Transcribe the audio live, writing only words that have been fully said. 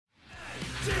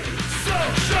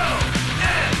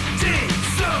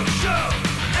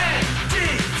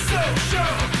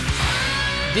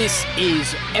This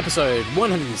is episode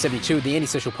 172 of the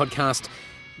Antisocial Podcast.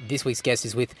 This week's guest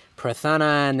is with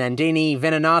Prarthana, Nandini,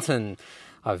 Venunathan.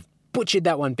 I've butchered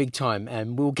that one big time,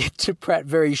 and we'll get to Prat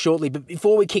very shortly. But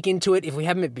before we kick into it, if we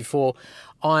haven't met before,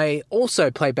 I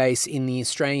also play bass in the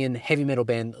Australian heavy metal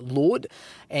band Lord.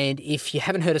 And if you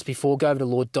haven't heard us before, go over to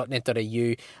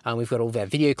lord.net.au. We've got all of our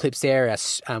video clips there.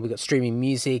 We've got streaming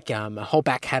music, a whole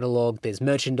back catalogue. There's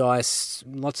merchandise,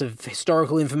 lots of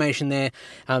historical information there.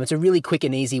 It's a really quick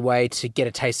and easy way to get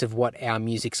a taste of what our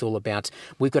music's all about.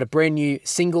 We've got a brand new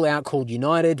single out called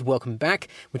United, Welcome Back,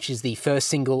 which is the first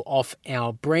single off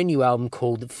our brand new album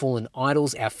called Fallen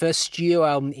Idols, our first studio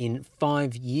album in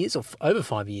 5 years, or over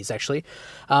 5 years actually.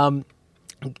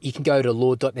 You can go to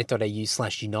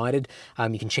lord.net.au/united.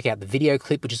 You can check out the video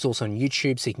clip, which is also on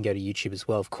YouTube, so you can go to YouTube as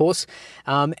well, of course.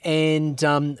 By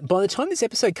the time this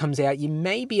episode comes out, you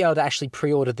may be able to actually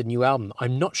pre-order the new album.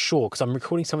 I'm not sure, because I'm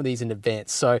recording some of these in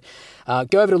advance. So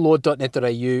go over to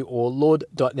lord.net.au or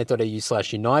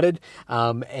lord.net.au/united,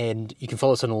 and you can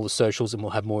follow us on all the socials, and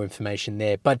we'll have more information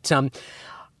there. But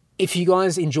if you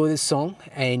guys enjoy this song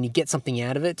and you get something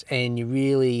out of it, and you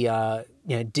really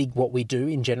dig what we do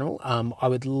in general, I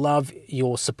would love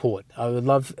your support. I would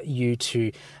love you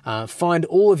to find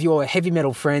all of your heavy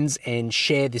metal friends and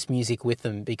share this music with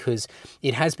them, because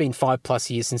it has been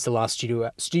 5+ years since the last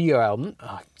studio album.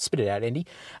 Spit it out, Andy.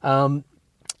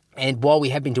 And while we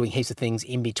have been doing heaps of things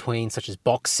in between, such as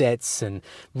box sets and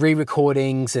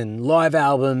re-recordings and live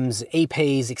albums,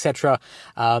 EPs, etc.,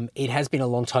 it has been a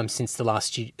long time since the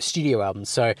last studio album.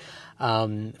 So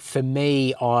for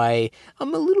me, I'm a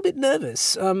little bit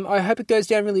nervous. I hope it goes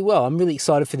down really well. I'm really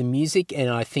excited for the music, and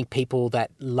I think people that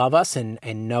love us and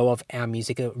know of our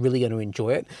music are really going to enjoy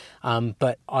it.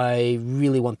 But I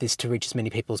really want this to reach as many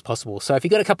people as possible. So if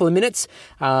you've got a couple of minutes,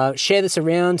 share this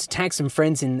around, tag some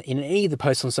friends in any of the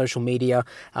posts on social media,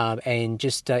 and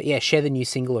just share the new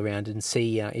single around and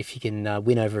see if you can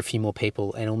win over a few more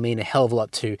people, and it'll mean a hell of a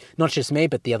lot to not just me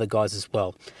but the other guys as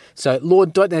well. So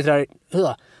lord.net.au,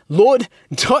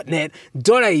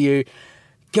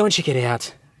 go and check it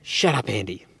out. Shut up,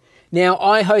 Andy. Now,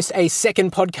 I host a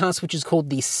second podcast, which is called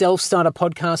the Self-Starter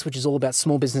Podcast, which is all about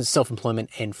small business, self-employment,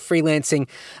 and freelancing.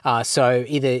 So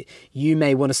either you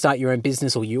may want to start your own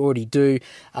business, or you already do,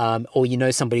 or you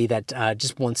know somebody that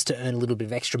just wants to earn a little bit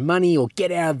of extra money, or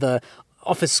get out of the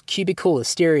office cubicle, a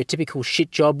stereotypical shit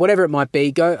job, whatever it might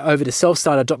be. Go over to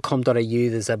selfstarter.com.au.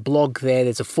 There's a blog there.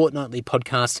 There's a fortnightly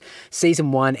podcast.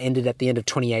 Season 1 ended at the end of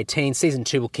 2018. Season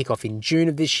 2 will kick off in June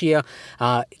of this year.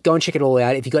 Go and check it all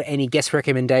out. If you've got any guest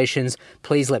recommendations,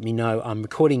 please let me know. I'm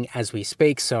recording as we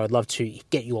speak, so I'd love to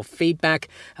get your feedback.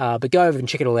 But go over and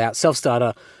check it all out.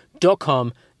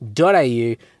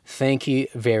 selfstarter.com.au. Thank you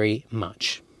very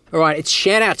much. All right, it's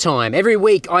shout-out time. Every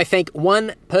week I thank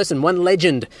one person, one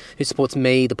legend who supports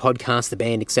me, the podcast, the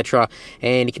band, etc.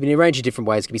 And it can be in a range of different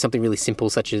ways. It can be something really simple,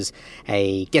 such as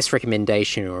a guest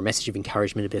recommendation or a message of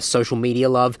encouragement, a bit of social media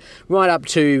love, right up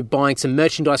to buying some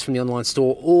merchandise from the online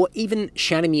store, or even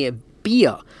shouting me a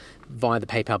beer via the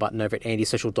PayPal button over at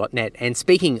antisocial.net. And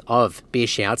speaking of beer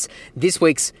shouts, this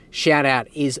week's shout-out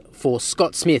is for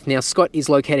Scott Smith. Now, Scott is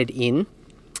located in...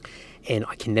 and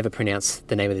I can never pronounce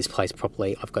the name of this place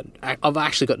properly. I've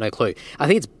actually got no clue. I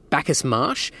think it's Bacchus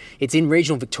Marsh. It's in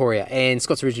regional Victoria, and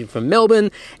Scott's originally from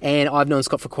Melbourne, and I've known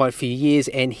Scott for quite a few years,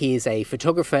 and he is a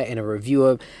photographer and a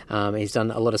reviewer. He's done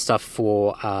a lot of stuff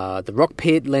for the Rock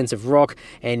Pit, Lens of Rock,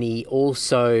 and he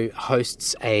also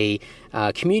hosts a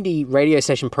community radio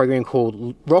station program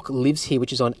called Rock Lives Here,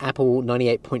 which is on Apple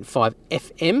 98.5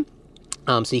 FM.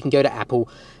 So you can go to Apple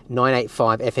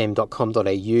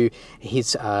 985fm.com.au.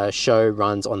 His show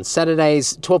runs on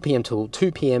Saturdays, 12 p.m. till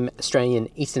 2 p.m. Australian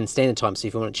Eastern Standard Time, so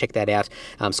if you want to check that out.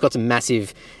 Scott's a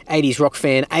massive 80s rock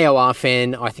fan, AOR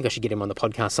fan. I think I should get him on the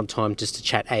podcast sometime just to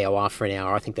chat AOR for an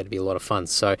hour. I think that'd be a lot of fun,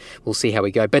 so we'll see how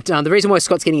we go. But the reason why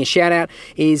Scott's getting a shout-out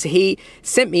is he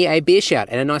sent me a beer shout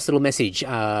and a nice little message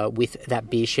with that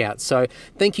beer shout. So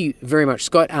thank you very much,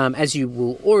 Scott. As you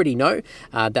will already know,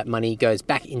 that money goes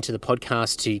back into the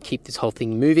podcast to keep this whole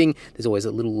thing moving. There's always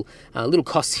a little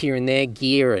costs here and there,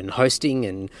 gear and hosting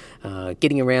and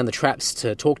getting around the traps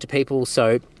to talk to people.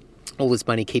 So all this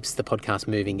money keeps the podcast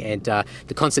moving. And the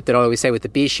concept that I always say with the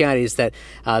beer shout is that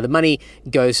the money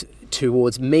goes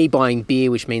towards me buying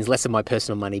beer, which means less of my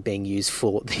personal money being used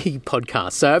for the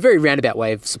podcast. So a very roundabout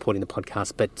way of supporting the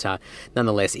podcast, but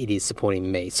nonetheless, it is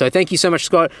supporting me. So thank you so much,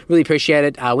 Scott. Really appreciate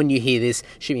it. When you hear this,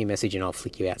 shoot me a message and I'll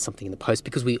flick you out something in the post,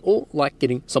 because we all like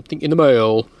getting something in the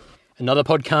mail. Another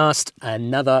podcast,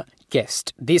 another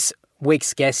guest. This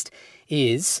week's guest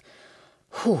is...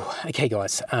 okay,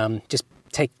 guys, just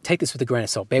take this with a grain of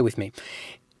salt. Bear with me.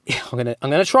 I'm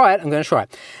gonna try it.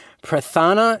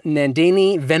 Prarthana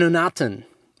Nandini Venunathan.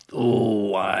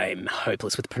 Oh, I'm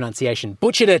hopeless with pronunciation.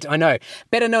 Butchered it, I know.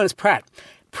 Better known as Prat.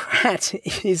 Prat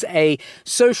is a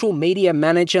social media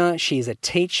manager. She is a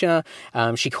teacher.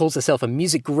 She calls herself a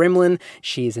music gremlin.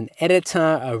 She is an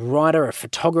editor, a writer, a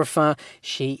photographer.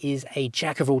 She is a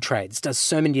jack of all trades, does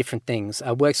so many different things.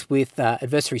 Works with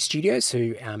Adversary Studios,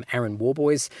 who Aaron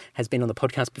Warboys has been on the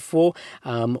podcast before.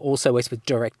 Also works with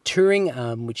Direct Touring,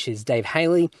 which is Dave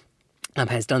Haley.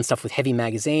 Has done stuff with Heavy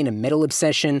Magazine and Metal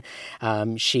Obsession.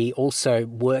 She also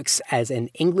works as an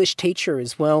English teacher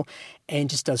as well, and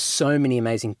just does so many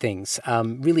amazing things.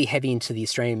 Really heavy into the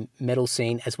Australian metal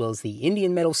scene as well as the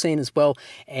Indian metal scene as well,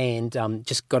 and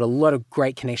just got a lot of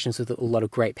great connections with a lot of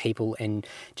great people, and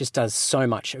just does so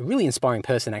much. A really inspiring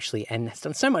person, actually, and has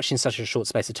done so much in such a short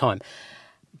space of time.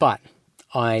 But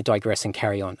I digress and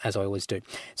carry on, as I always do.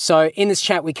 So in this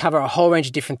chat, we cover a whole range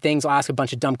of different things. I ask a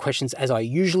bunch of dumb questions, as I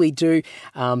usually do,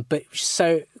 but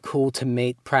so cool to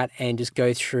meet Prat and just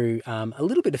go through a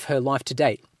little bit of her life to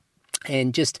date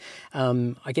and just,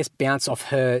 I guess, bounce off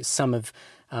her some of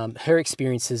her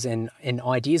experiences and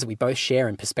ideas that we both share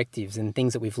and perspectives and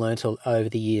things that we've learnt over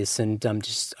the years, and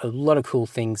just a lot of cool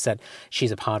things that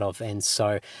she's a part of. And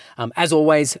so, as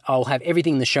always, I'll have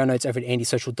everything in the show notes over at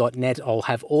andysocial.net. I'll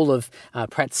have all of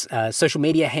Prat's social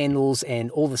media handles and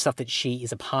all the stuff that she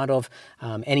is a part of.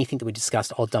 Anything that we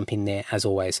discussed, I'll dump in there, as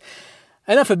always.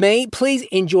 Enough of me. Please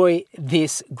enjoy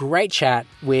this great chat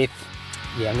with,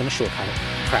 I'm going to shortcut it,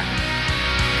 Prat.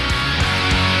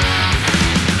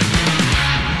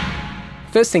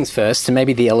 First things first, and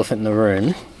maybe the elephant in the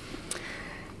room,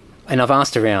 and I've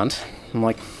asked around, I'm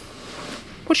like,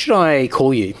 what should I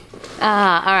call you? All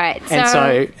right.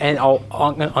 And I'm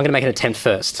going to make an attempt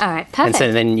first. All right, perfect. And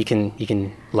so then you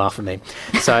can laugh at me.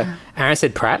 So Aaron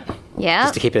said Prat,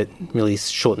 just to keep it really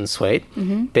short and sweet.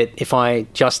 Mm-hmm. But if I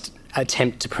just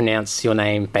attempt to pronounce your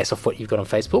name based off what you've got on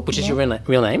Facebook, which is your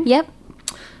real name. Yep.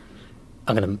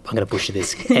 I'm gonna butcher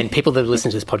this, and people that have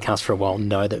listened to this podcast for a while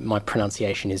know that my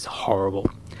pronunciation is horrible.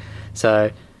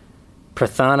 So,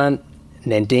 Prarthana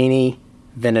Nandini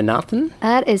Venunathan.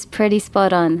 That is pretty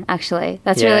spot on, actually.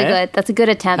 That's really good. That's a good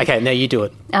attempt. Okay, now you do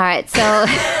it. All right, so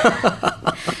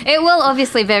it will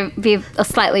obviously be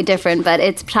slightly different, but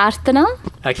it's Prarthana.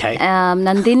 Okay.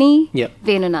 Nandini. Yep.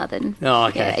 Venunathan. Oh,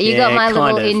 okay. Yeah, you got my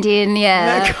little Indian,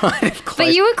 Kind of close.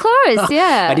 But you were close,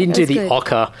 yeah. I didn't do the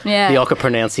Ocker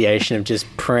pronunciation of just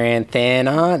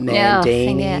Prarthana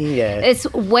Nandini. Yeah.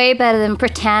 It's way better than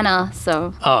Prarthana,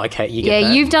 so. Oh, okay. You get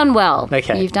that. You've done well.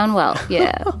 Okay. You've done well,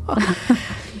 yeah.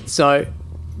 So,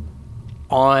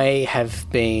 I have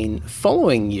been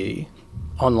following you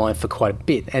online for quite a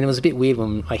bit, and it was a bit weird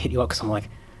when I hit you up because I'm like,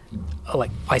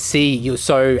 I see you're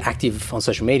so active on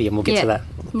social media, and we'll get to that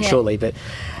shortly, but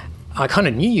I kind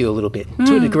of knew you a little bit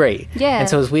to a degree. Yeah. And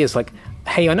so it was weird. It's like,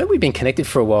 hey, I know we've been connected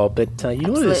for a while, but you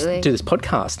want to do this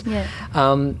podcast. Yeah.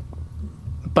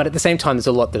 But at the same time, there's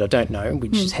a lot that I don't know,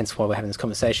 which is hence why we're having this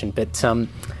conversation. But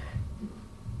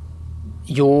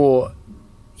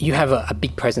you have a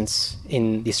big presence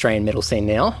in the Australian metal scene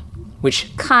now, which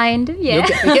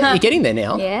you're getting there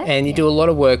now. Yeah. And you do a lot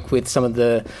of work with some of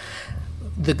the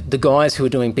guys who are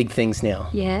doing big things now.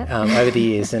 Over the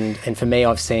years, and for me,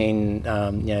 I've seen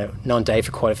Non-Dave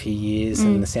for quite a few years,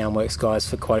 and the Soundworks guys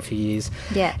for quite a few years.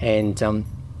 Yeah. And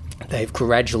they've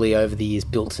gradually over the years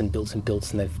built, and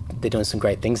they're doing some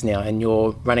great things now, and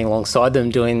you're running alongside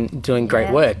them doing great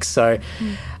work. So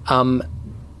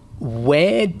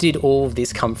where did all of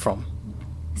this come from?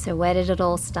 So where did it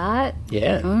all start?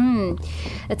 Yeah.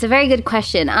 It's a very good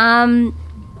question. I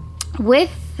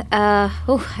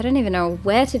don't even know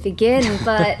where to begin,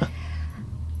 but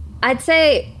I'd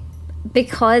say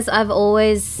because I've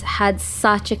always had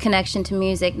such a connection to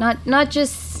music, not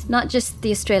just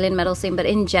the Australian metal scene, but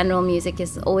in general, music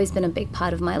has always been a big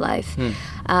part of my life.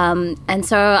 And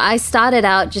so I started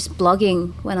out just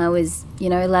blogging when I was,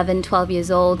 11, 12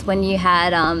 years old, when you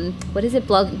had,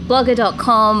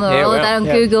 blogger.com or all of that on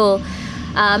Google.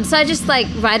 So I just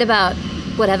write about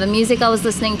whatever music I was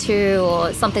listening to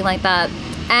or something like that.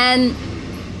 And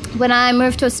when I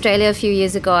moved to Australia a few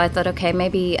years ago, I thought, okay,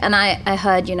 maybe, and I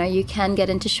heard, you can get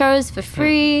into shows for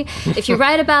free if you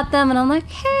write about them. And I'm like,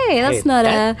 hey,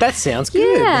 that sounds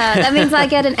good. Yeah, that means I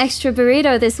get an extra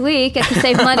burrito this week. I can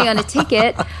save money on a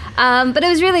ticket. But it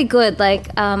was really good.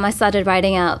 I started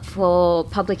writing out for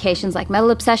publications like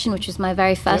Metal Obsession, which was my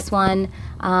very first one,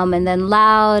 and then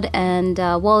Loud and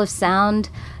Wall of Sound.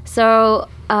 So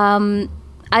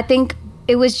I think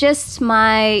it was just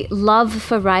my love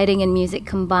for writing and music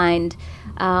combined.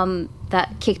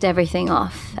 that kicked everything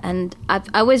off. And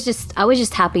I was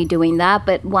just happy doing that,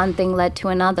 but one thing led to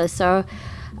another. So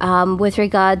with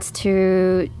regards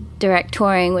to direct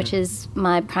touring, which is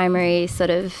my primary sort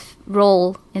of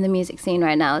role in the music scene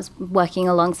right now, is working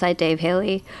alongside Dave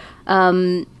Haley.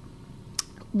 I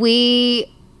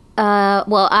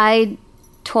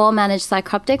tour managed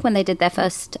Psychroptic when they did their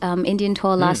first Indian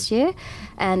tour last year.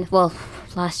 And,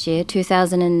 last year,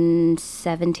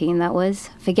 2017 that was.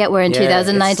 Forget we're in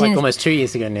 2019. It's like almost 2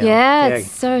 years ago now. Yeah,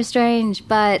 it's so strange.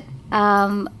 But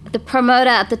the promoter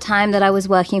at the time that I was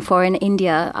working for in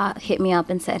India hit me up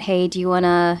and said, hey, do you want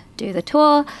to do the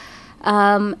tour?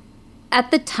 At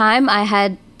the time,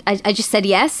 I just said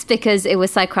yes because it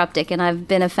was Psychroptic and I've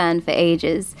been a fan for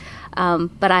ages.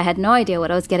 But I had no idea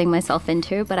what I was getting myself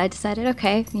into. But I decided,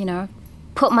 okay,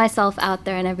 put myself out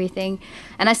there and everything.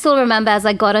 And I still remember as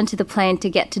I got onto the plane to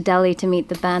get to Delhi to meet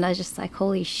the band, I was just like,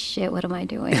 holy shit, what am I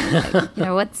doing? Like,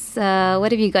 what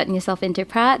have you gotten yourself into,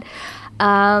 Pratt?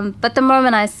 But the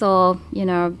moment I saw,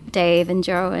 Dave and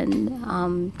Joe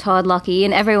and Todd, Lockie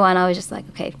and everyone, I was just like,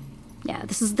 okay, yeah,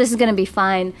 this is going to be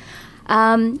fine.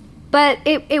 But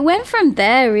it went from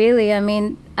there, really. I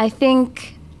mean, I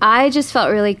think I just felt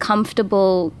really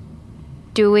comfortable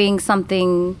doing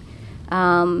something,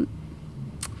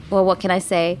 what can I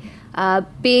say?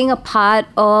 Being a part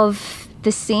of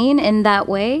the scene in that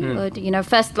way.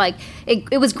 First,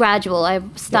 it was gradual. I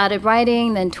started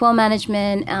writing, then tour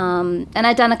management, and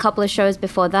I'd done a couple of shows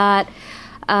before that.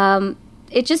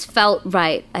 It just felt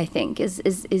right, I think, is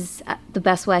the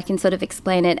best way I can sort of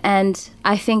explain it. And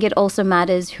I think it also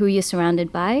matters who you're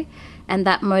surrounded by, and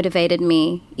that motivated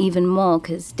me even more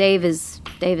because Dave is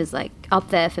like up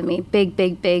there for me,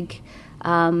 big.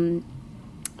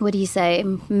 What do you say?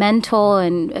 Mentor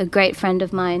and a great friend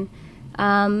of mine.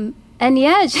 And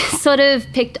yeah, just sort of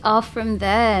picked off from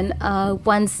there. And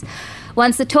once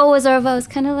the tour was over, I was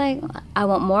kind of like, I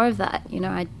want more of that.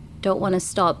 I don't want to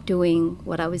stop doing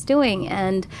what I was doing.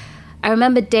 And I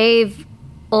remember Dave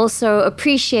also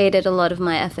appreciated a lot of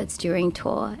my efforts during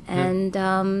tour. And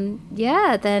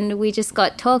then we just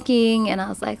got talking and I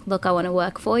was like, look, I want to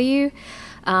work for you.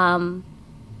 And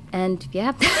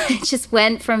yeah, it just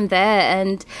went from there.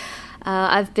 And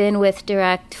I've been with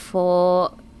Direct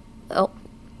for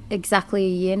exactly a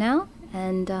year now.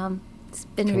 And it's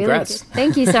been Congrats. Really good.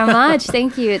 Thank you so much.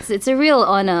 Thank you. It's a real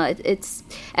honor. It's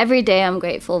every day I'm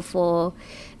grateful for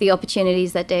the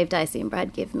opportunities that Dave, Dicey, and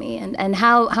Brad give me, and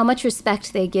how much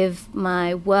respect they give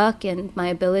my work and my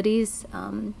abilities.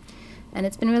 And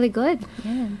it's been really good.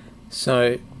 Yeah.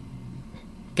 So,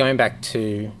 going back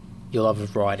to your love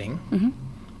of writing,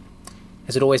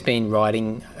 has it always been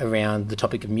writing around the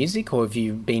topic of music, or have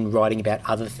you been writing about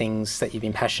other things that you've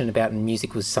been passionate about, and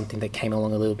music was something that came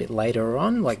along a little bit later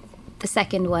on? The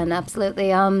second one,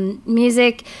 absolutely.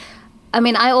 Music, I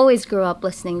mean, I always grew up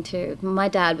listening to, my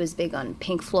dad was big on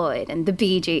Pink Floyd and the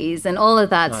Bee Gees and all of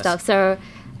that stuff. So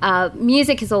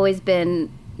music has always been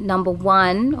number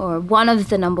one, or one of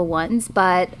the number ones,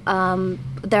 but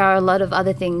there are a lot of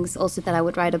other things also that I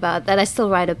would write about, that I still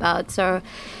write about. So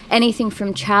anything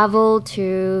from travel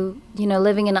to,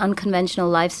 living an unconventional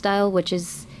lifestyle, which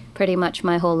is pretty much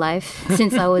my whole life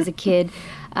since I was a kid.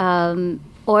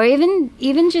 Or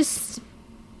even just,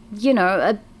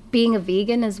 being a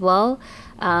vegan as well.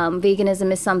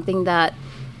 Veganism is something that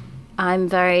I'm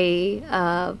very,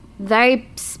 very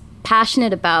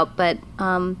passionate about, but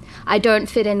I don't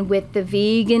fit in with the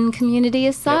vegan community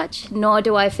as such, nor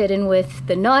do I fit in with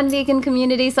the non-vegan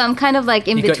community. So I'm kind of like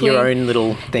in between. You've got your own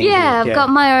little thing. Yeah, I've got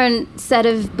my own set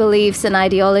of beliefs and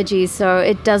ideologies, so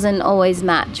it doesn't always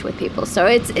match with people. So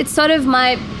it's sort of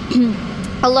my...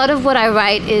 A lot of what I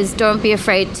write is don't be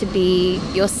afraid to be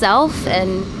yourself,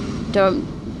 and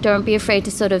don't be afraid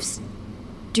to sort of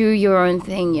do your own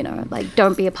thing,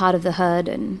 don't be a part of the herd.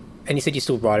 And you said you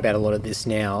still write about a lot of this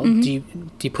now. Do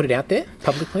you put it out there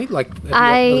publicly, like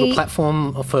a little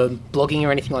platform for blogging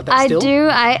or anything like that? Still? Do.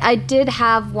 I did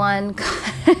have one.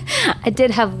 I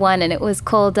did have one, and it was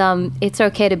called "It's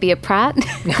Okay to Be a Pratt."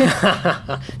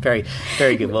 Very,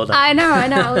 very good. Well done. I know.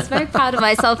 I was very proud of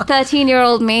myself.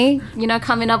 13-year-old me,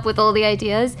 coming up with all the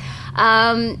ideas.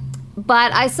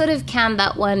 But I sort of canned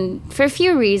that one for a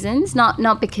few reasons.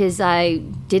 Not because I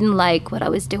didn't like what I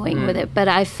was doing with it, but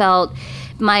I felt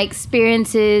my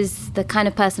experiences, the kind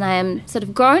of person I am, sort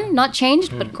of grown, not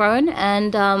changed, but grown.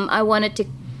 And I wanted to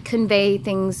convey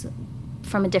things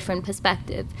from a different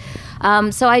perspective.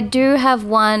 So I do have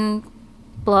one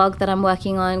blog that I'm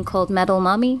working on called Metal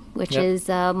Mummy, which is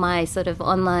my sort of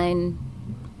online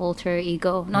alter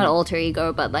ego. Not alter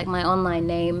ego, but like my online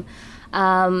name.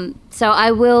 So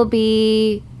I will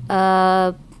be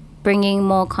bringing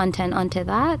more content onto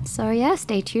that. So yeah,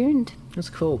 stay tuned. That's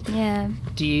cool. Yeah.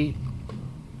 Do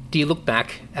you look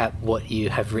back at what you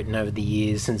have written over the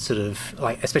years and sort of,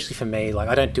 like, especially for me, like,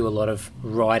 I don't do a lot of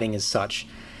writing as such,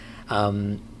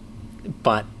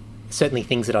 but certainly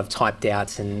things that I've typed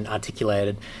out and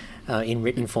articulated in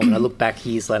written form, and I look back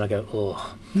years later and I go,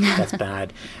 oh, that's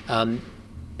bad.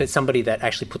 But somebody that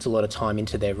actually puts a lot of time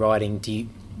into their writing, do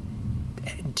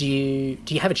you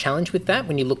have a challenge with that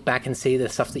when you look back and see the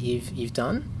stuff that you've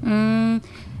done?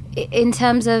 In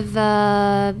terms of,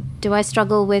 do I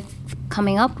struggle with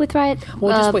coming up with Well,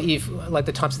 just what like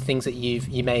the types of things that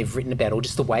you may have written about, or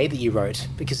just the way that you wrote,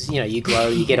 because you grow,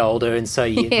 you get older, and so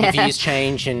your views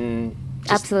change and.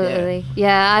 Absolutely.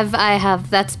 Yeah, I have.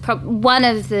 That's one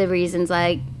of the reasons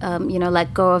I,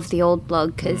 let go of the old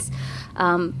blog, because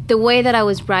the way that I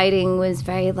was writing was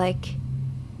very, like,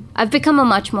 I've become a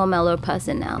much more mellow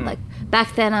person now. Like,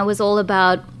 back then I was all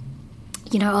about,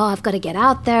 I've got to get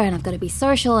out there and I've got to be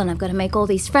social and I've got to make all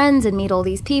these friends and meet all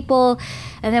these people.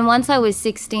 And then once I was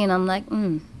 16, I'm like,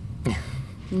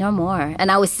 no more.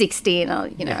 And I was 16,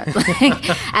 like,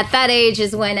 at that age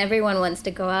is when everyone wants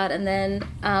to go out. And then,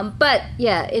 but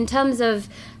yeah, in terms of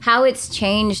how it's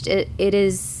changed, it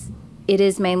is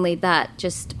mainly that,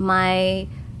 just my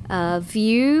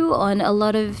view on a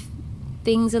lot of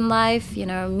things in life,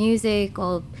 music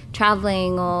or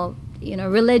traveling or,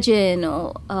 religion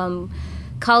or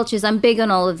cultures. I'm big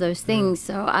on all of those things.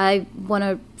 So I want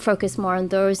to focus more on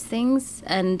those things.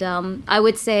 And I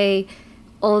would say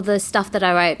all the stuff that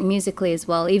I write musically as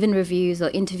well, even reviews or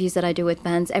interviews that I do with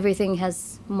bands, everything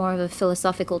has more of a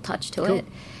philosophical touch to it.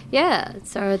 Yeah,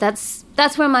 so that's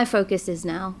where my focus is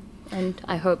now, and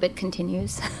I hope it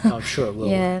continues. I'm sure it will.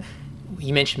 Yeah.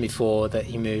 You mentioned before that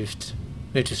you moved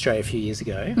to Australia a few years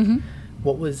ago.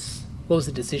 What was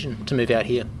the decision to move out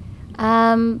here?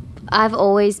 I've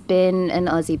always been an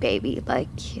Aussie baby. Like,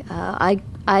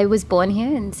 I was born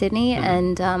here in Sydney,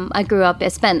 and I grew up. I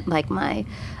spent like my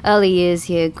early years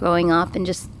here, growing up, and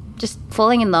just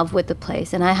falling in love with the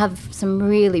place. And I have some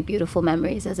really beautiful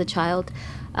memories as a child.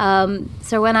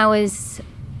 So when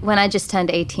I just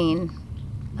turned 18,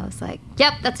 I was like,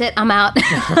 "Yep, that's it. I'm out.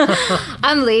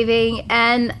 I'm leaving."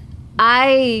 And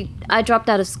I dropped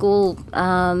out of school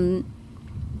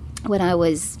when I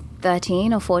was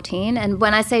 13 or 14, and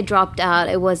when I say dropped out,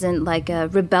 it wasn't like a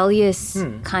rebellious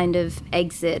kind of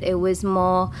exit. It was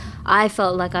more, I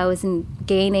felt like I wasn't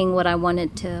gaining what I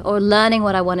wanted to, or learning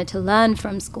what I wanted to learn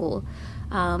from school.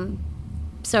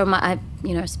 So my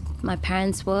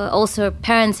parents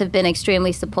have been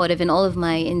extremely supportive in all of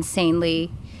my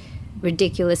insanely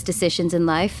ridiculous decisions in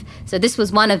life. So this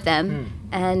was one of them.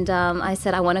 And I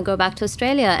said, I want to go back to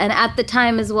Australia. And at the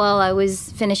time as well, I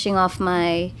was finishing off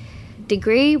my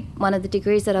degree, one of the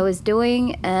degrees that I was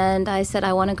doing, and I said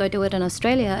I want to go do it in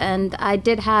Australia. And I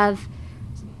did have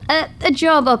a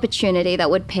job opportunity that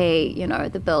would pay,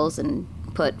 the bills and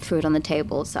put food on the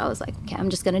table. So I was like, okay, I'm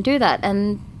just going to do that.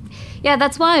 And yeah,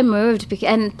 that's why I moved.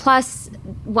 And plus,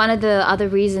 one of the other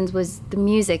reasons was the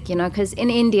music, because in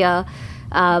India,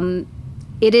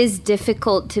 it is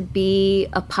difficult to be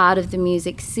a part of the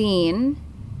music scene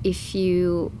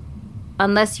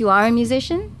unless you are a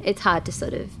musician. It's hard to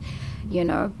sort of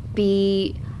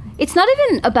it's not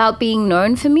even about being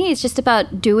known for me. It's just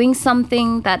about doing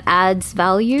something that adds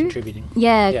value. Contributing.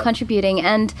 Yeah, contributing.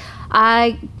 And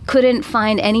I couldn't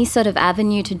find any sort of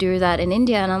avenue to do that in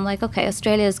India. And I'm like, okay,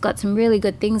 Australia's got some really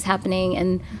good things happening.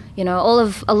 And,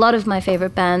 a lot of my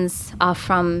favorite bands are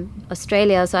from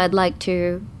Australia. So I'd like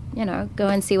to, go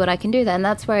and see what I can do there. And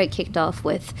that's where it kicked off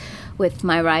with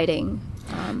my writing.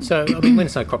 So, when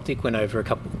It's No Croptic went over a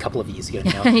couple of years ago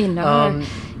now.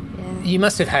 You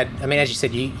must have had, as you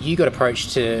said, you got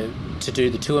approached to do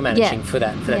the tour managing for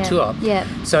that tour. Yeah.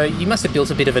 So you must have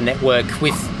built a bit of a network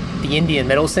with the Indian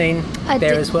metal scene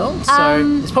as well. So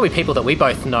there's probably people that we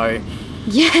both know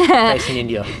based in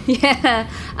India. Yeah.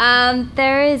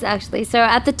 There is actually. So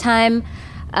at the time,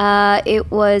 I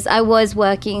was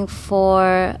working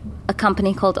for a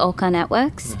company called Oka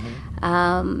Networks.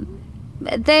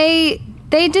 They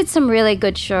did some really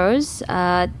good shows,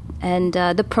 and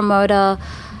the promoter,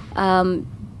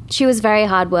 she was very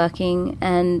hardworking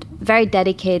and very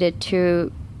dedicated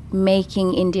to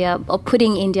making India, or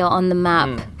putting India on the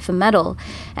map for metal.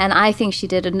 And I think she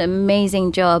did an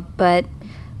amazing job, but,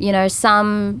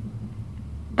 some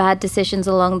bad decisions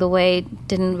along the way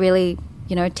didn't really,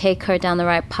 take her down the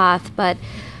right path. But,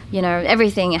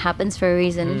 everything happens for a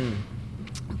reason.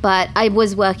 But I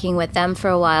was working with them for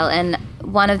a while, and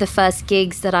one of the first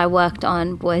gigs that I worked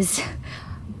on was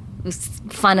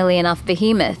funnily enough,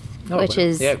 Behemoth, which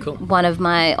is one of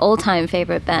my all-time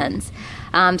favorite bands.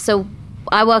 So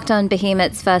I worked on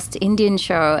Behemoth's first Indian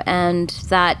show, and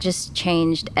that just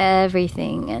changed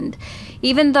everything. And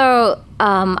even though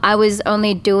I was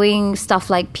only doing stuff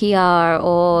like PR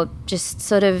or just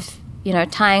sort of,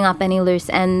 tying up any loose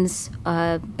ends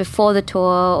before the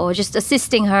tour or just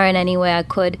assisting her in any way I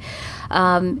could,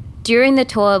 during the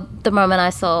tour, the moment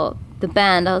I saw the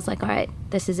band, I was like, all right,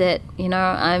 this is it.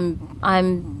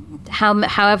 I'm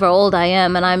however old I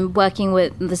am, and I'm working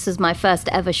with, this is my first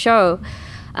ever show.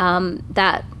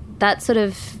 That sort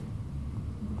of,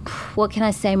 what can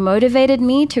I say, motivated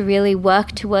me to really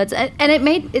work towards, and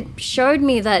it showed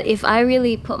me that if I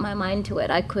really put my mind to it,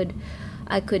 I could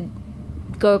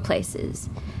go places.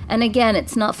 And again,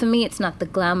 it's not for me, it's not the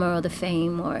glamour or the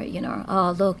fame or,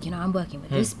 oh, look, I'm working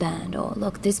with this band, or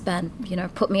look, this band,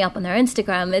 put me up on their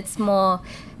Instagram. It's more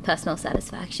personal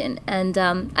satisfaction. And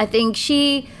I think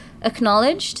she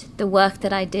acknowledged the work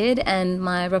that I did and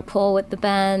my rapport with the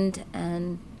band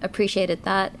and appreciated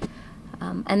that.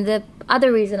 And the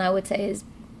other reason I would say is,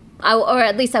 or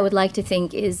at least I would like to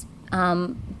think, is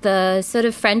the sort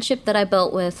of friendship that I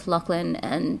built with Lachlan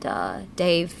and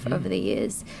Dave over the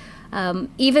years.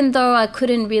 Even though I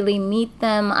couldn't really meet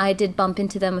them, I did bump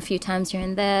into them a few times here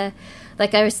and there.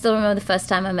 Like, I still remember the first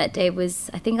time I met Dave was,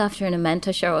 I think, after an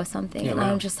Amento show or something. Yeah, and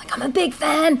wow. I'm just like, I'm a big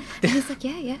fan. And he's like,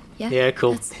 yeah. Yeah,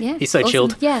 cool. He's so awesome.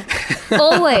 chilled. Yeah,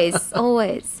 always.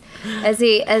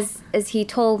 As he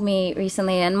told me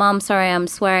recently, and Mom, sorry I'm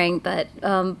swearing, but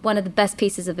one of the best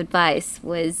pieces of advice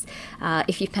was,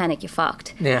 if you panic, you're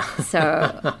fucked. Yeah.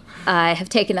 So I have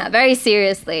taken that very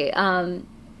seriously.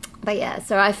 But yeah,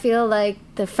 so I feel like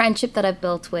the friendship that I've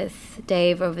built with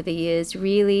Dave over the years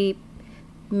really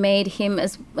made him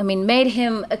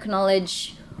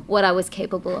acknowledge what I was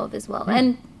capable of as well.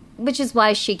 And which is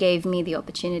why she gave me the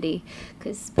opportunity,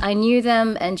 because I knew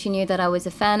them and she knew that I was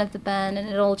a fan of the band, and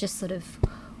it all just sort of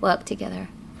worked together.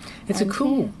 It's sort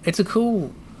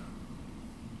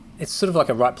of like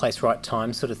a right place, right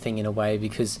time sort of thing in a way,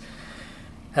 because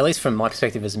at least from my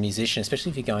perspective as a musician, especially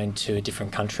if you're going to a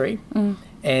different country,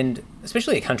 and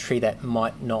especially a country that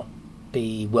might not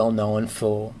be well known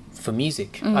for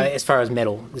music, as far as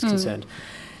metal is concerned.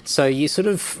 So you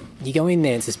go in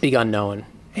there, it's this big unknown,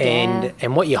 and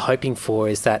what you're hoping for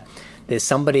is that there's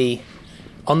somebody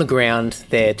on the ground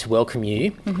there to welcome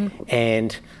you,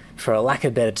 and for a lack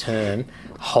of a better term,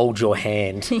 hold your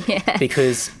hand.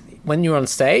 Because when you're on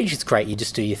stage, it's great, you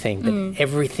just do your thing. But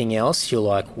everything else, you're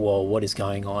like, whoa, what is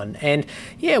going on? And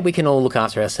yeah, we can all look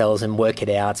after ourselves and work it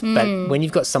out. But when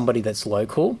you've got somebody that's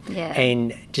local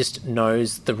and just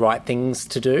knows the right things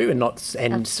to do and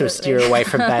sort of steer away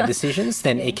from bad decisions,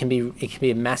 then it can be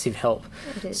a massissive help.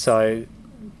 So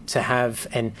to have,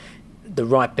 and the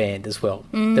right band as well,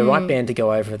 the right band to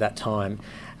go over at that time,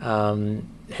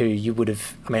 who you would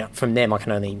have, from them,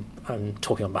 I'm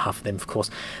talking on behalf of them, of course,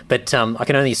 but I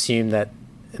can only assume that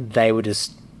they were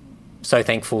just so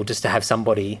thankful just to have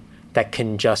somebody that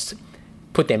can just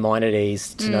put their mind at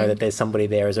ease, to know that there's somebody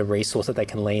there as a resource that they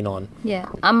can lean on. Yeah,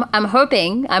 I'm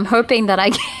hoping that I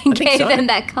gave them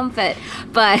that comfort,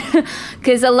 but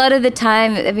because a lot of the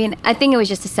time, I think it was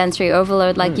just a sensory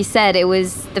overload, like you said. It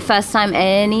was the first time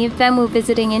any of them were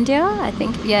visiting India, I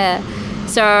think.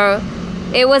 So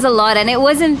it was a lot, and it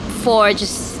wasn't for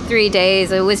just 3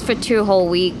 days. It was for 2 whole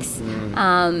weeks.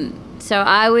 So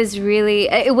I was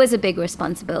it was a big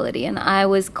responsibility, and I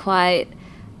was quite,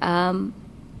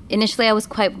 initially I was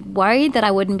quite worried that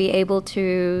I wouldn't be able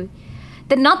to,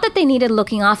 not that they needed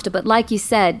looking after, but like you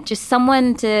said, just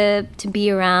someone to be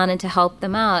around and to help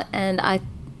them out. And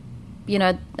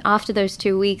after those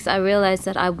 2 weeks, I realized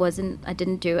that I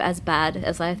didn't do as bad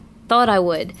as I thought I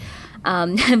would.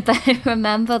 But I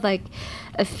remember there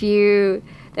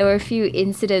were a few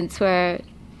incidents where,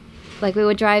 like, we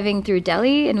were driving through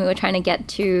Delhi and we were trying to get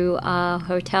to our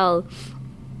hotel,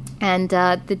 and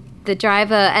the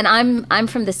driver, and I'm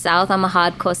from the south, I'm a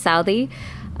hardcore Southie,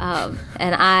 and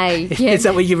is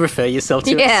that what you refer yourself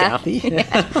to, as Southie?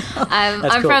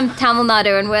 I'm from Tamil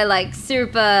Nadu, and we're like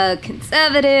super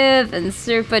conservative and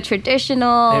super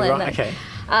traditional.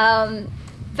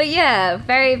 But yeah,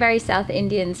 very, very South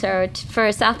Indian. So for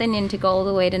a South Indian to go all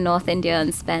the way to North India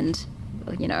and spend,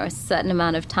 a certain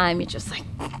amount of time,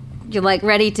 you're like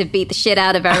ready to beat the shit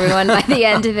out of everyone by the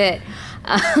end of it.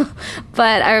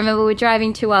 But I remember we're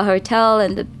driving to our hotel,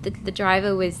 and the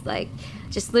driver was like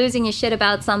just losing his shit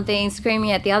about something,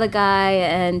 screaming at the other guy,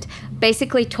 and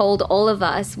basically told all of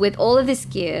us, with all of this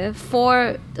gear,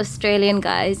 4 Australian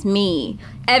guys,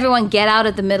 everyone get out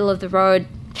of the middle of the road,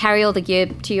 carry all the gear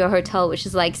to your hotel, which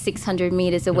is like 600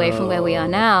 meters away from where we are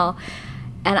now.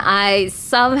 And I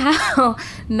somehow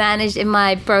managed, in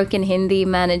my broken Hindi,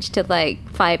 to like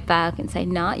fight back and say,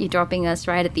 "Nah, you're dropping us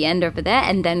right at the end over there,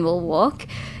 and then we'll walk."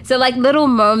 So like little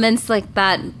moments like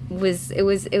that was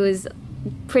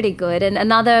pretty good. And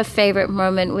another favorite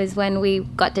moment was when we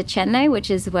got to Chennai, which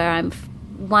is where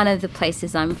one of the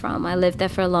places I'm from. I lived there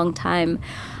for a long time.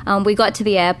 We got to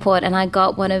the airport, and I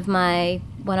got one of my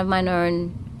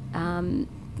known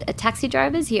taxi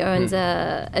drivers. He owns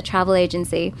a travel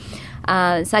agency.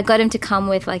 So I got him to come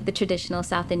with like the traditional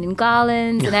South Indian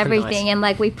garlands and everything. Nice. And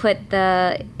like we put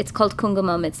it's called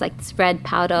kungumam. It's like this red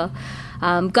powder.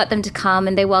 Got them to come,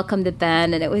 and they welcomed the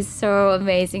band, and it was so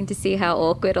amazing to see how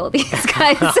awkward all these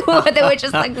guys were. They were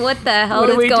just like, what the hell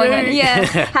is going on? Yeah,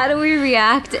 how do we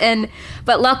react?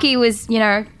 But Lockie was,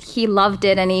 he loved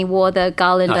it, and he wore the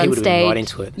garland on he would stage. Have been right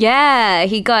into it. Yeah,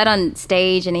 he got on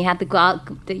stage, and he had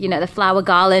the flower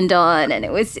garland on, and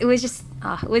it was just,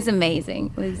 it was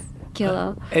amazing. It was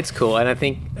killer. It's cool, and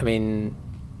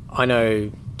I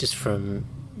know just from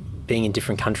being in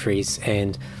different countries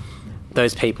and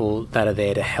those people that are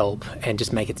there to help and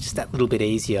just make it just that little bit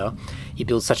easier, you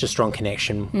build such a strong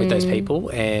connection with those people.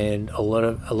 And a lot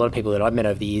of people that I've met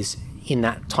over the years in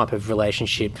that type of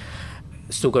relationship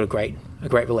still got a great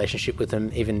relationship with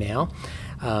them even now.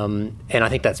 And I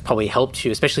think that's probably helped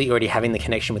you, especially already having the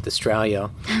connection with Australia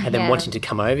and then wanting to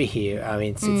come over here. I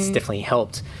mean, it's definitely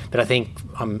helped. But I think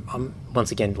I'm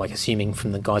once again like assuming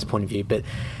from the guy's point of view, but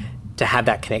to have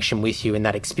that connection with you and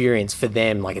that experience for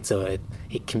them, like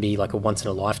it can be like a once in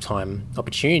a lifetime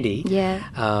opportunity. Yeah.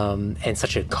 And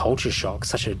such a culture shock,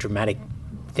 such a dramatic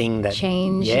thing that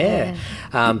change. Yeah.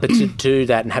 But to do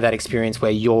that and have that experience where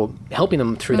you're helping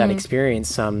them through that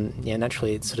experience,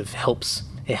 naturally it sort of helps.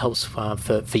 It helps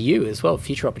for you as well,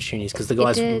 future opportunities, because the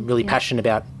guy's really passionate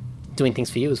about doing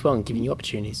things for you as well and giving you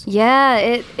opportunities.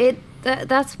 Yeah.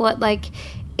 That's what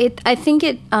I think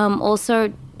it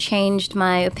also changed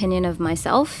my opinion of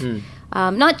myself.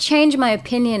 Not changed my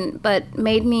opinion, but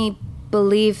made me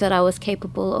believe that I was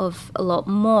capable of a lot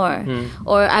more,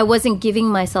 or I wasn't giving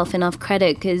myself enough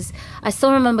credit, because I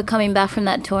still remember coming back from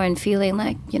that tour and feeling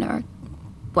like,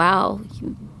 wow,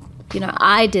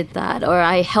 I did that, or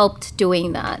I helped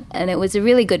doing that, and it was a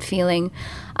really good feeling.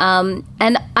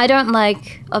 And I don't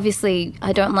like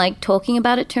talking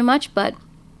about it too much, but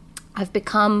I've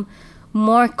become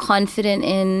more confident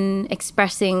in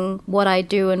expressing what I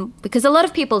do, and because a lot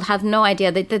of people have no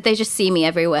idea, they just see me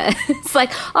everywhere. It's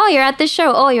like, oh, you're at this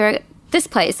show, oh, you're at this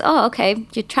place, oh, okay,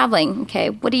 you're traveling, okay,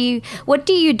 what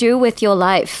do you do with your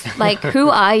life, like who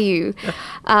are you?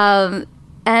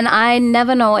 And I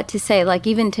never know what to say. Like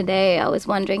even today I was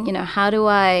wondering, how do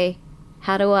I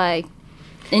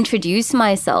introduce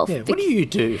myself? Yeah, what do you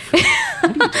do?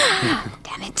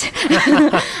 Damn it.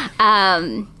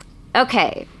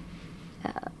 Okay.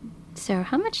 So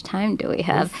how much time do we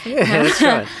have? Yeah, that's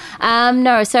right.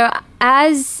 No, so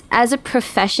as a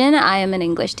profession, I am an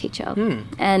English teacher.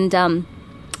 And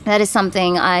that is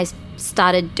something I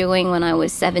started doing when I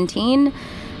was 17.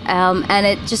 And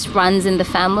it just runs in the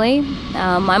family.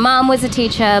 My mom was a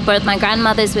teacher. Both my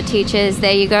grandmothers were teachers.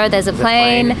 There you go. There's a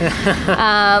plane.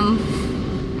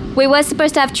 We were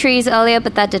supposed to have trees earlier,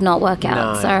 but that did not work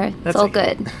out. So it's all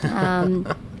good.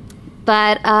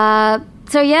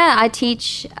 So yeah, I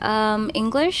teach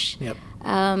English. Yep.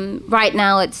 Right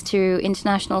now it's to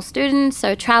international students,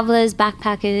 so travelers,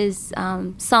 backpackers,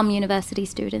 some university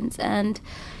students, and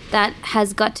that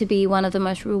has got to be one of the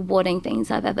most rewarding things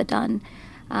I've ever done.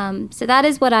 So that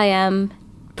is what I am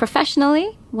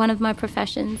professionally, one of my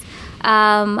professions.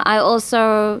 I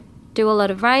also do a lot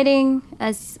of writing,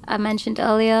 as I mentioned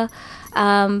earlier,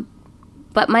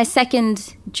 but my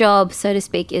second job, so to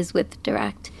speak, is with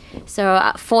Direct. So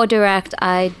for Direct,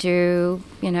 I do,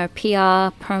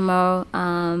 PR, promo,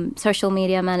 social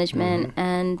media management,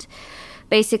 and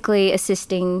basically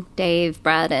assisting Dave,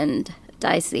 Brad, and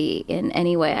Dicey in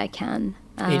any way I can.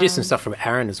 You do some stuff from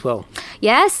Aaron as well.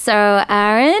 Yes, so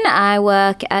Aaron, I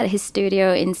work at his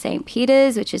studio in St.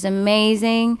 Peter's, which is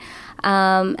amazing.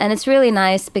 And it's really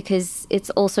nice because it's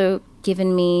also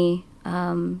given me,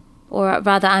 or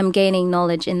rather I'm gaining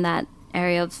knowledge in that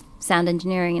area of sound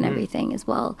engineering and everything as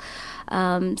well.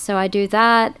 So I do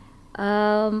that.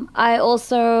 I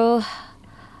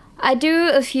do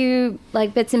a few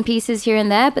bits and pieces here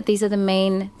and there, but these are the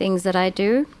main things that I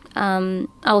do. I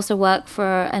also work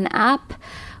for an app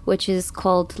which is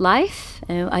called Life.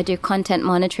 I do content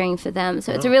monitoring for them.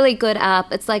 So it's a really good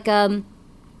app. It's like a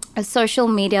social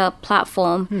media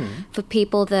platform for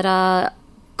people that are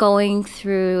going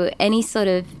through any sort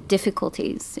of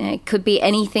difficulties. It could be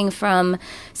anything from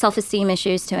self-esteem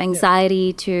issues to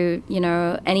anxiety to,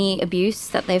 any abuse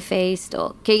that they've faced.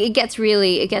 Or it gets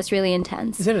really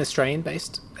intense. Is it an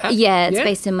Australian-based app? Yeah, it's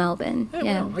based in Melbourne. Oh,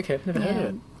 yeah. Wow. Okay, I've never heard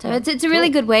of it. So it's a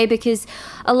really good way because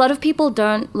a lot of people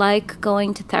don't like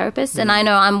going to therapists, and I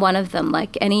know I'm one of them.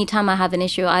 Like anytime I have an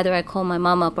issue, either I call my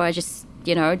mum up or I just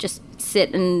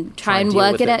sit and try and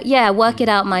work it out. Yeah, work it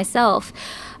out myself.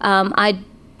 I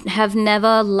have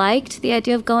never liked the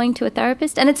idea of going to a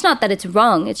therapist, and it's not that it's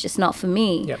wrong; it's just not for me.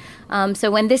 Yep. So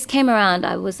when this came around,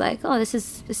 I was like, "Oh, this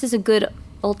is a good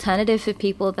alternative for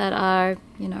people that are,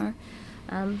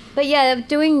 But yeah,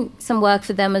 doing some work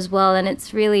for them as well, and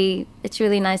it's really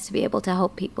nice to be able to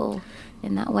help people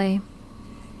in that way.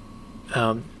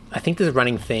 I think there's a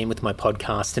running theme with my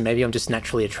podcast, and maybe I'm just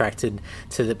naturally attracted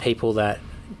to the people that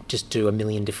just do a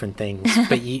million different things.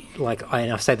 But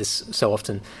I say this so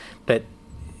often, but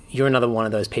you're another one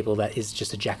of those people that is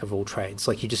just a jack of all trades.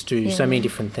 Like you just do so many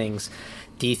different things.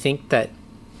 Do you think that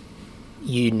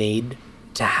you need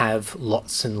to have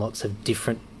lots and lots of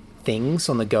different things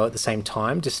on the go at the same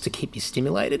time just to keep you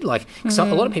stimulated? Like, so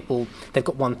a lot of people, they've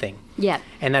got one thing. Yeah.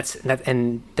 And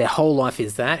and their whole life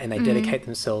is that, and they dedicate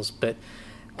themselves. But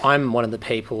I'm one of the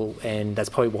people, and that's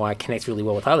probably why I connect really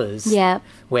well with others. Yeah.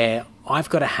 Where I've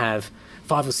got to have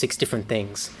 5 or 6 different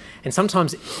things. And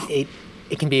sometimes it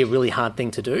can be a really hard thing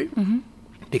to do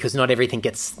because not everything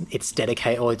gets its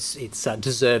dedicated or its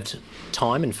deserved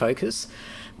time and focus.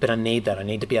 But I need that. I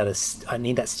need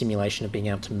that stimulation of being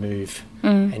able to move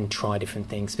and try different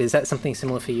things. But is that something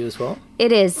similar for you as well?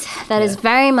 It is. That is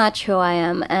very much who I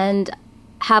am and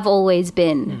have always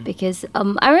been. Because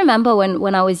I remember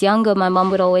when I was younger, my mom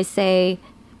would always say,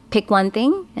 pick one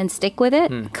thing and stick with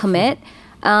it, commit.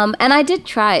 And I did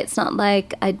try. It's not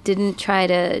like I didn't try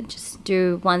to just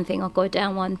do one thing or go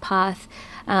down one path.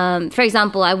 For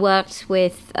example, I worked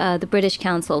with the British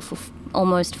Council for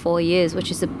almost 4 years,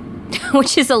 which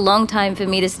is a long time for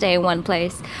me to stay in one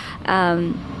place.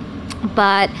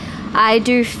 But I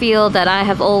do feel that I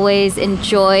have always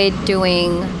enjoyed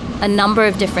doing a number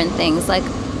of different things, like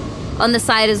on the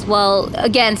side as well.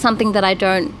 Again, something that I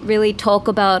don't really talk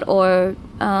about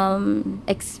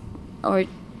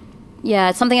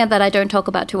something that I don't talk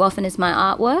about too often is my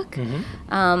artwork.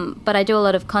 But I do a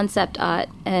lot of concept art,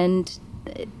 and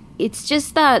it's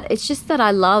just that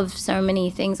I love so many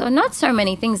things, or not so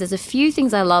many things. There's a few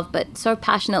things I love, but so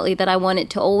passionately that I want it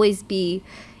to always be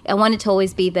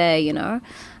there,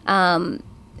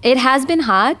 It has been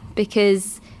hard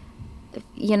because,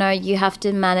 you have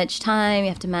to manage time, you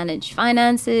have to manage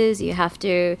finances, you have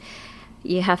to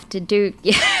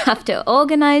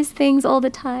organize things all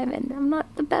the time, and I'm not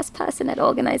the best person at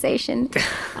organization.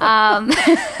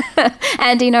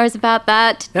 Andy knows about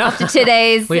that. After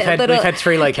today's we've had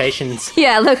 3 locations.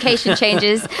 Yeah, location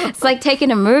changes. It's like taking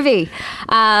a movie.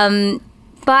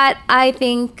 But I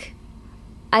think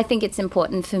it's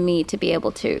important for me to be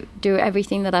able to do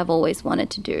everything that I've always wanted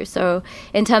to do. So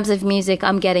in terms of music,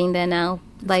 I'm getting there now.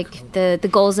 Like the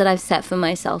goals that I've set for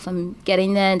myself, I'm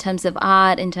getting there in terms of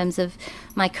art, in terms of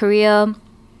my career.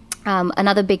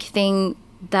 Another big thing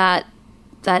that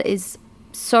is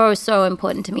so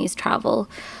important to me is travel.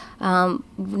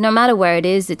 No matter where it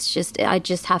is, I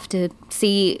just have to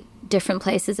see different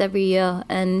places every year,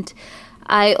 and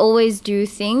I always do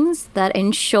things that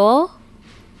ensure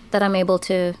that I'm able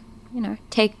to,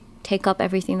 take up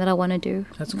everything that I want to do.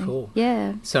 That's cool.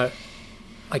 Yeah. So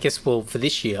I guess, for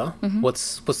this year,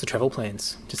 what's the travel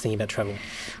plans? Just thinking about travel.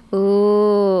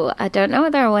 Ooh, I don't know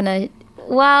whether I want to...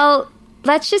 Well,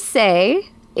 let's just say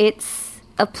it's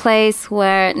a place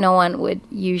where no one would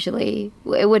usually...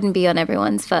 It wouldn't be on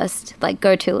everyone's first,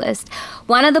 go-to list.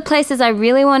 One of the places I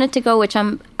really wanted to go, which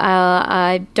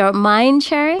I don't mind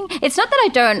sharing... It's not that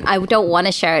I don't want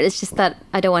to share it. It's just that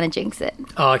I don't want to jinx it.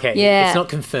 Oh, okay. Yeah. It's not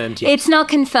confirmed yet. It's not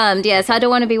confirmed, yes. I don't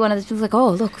want to be one of those people like,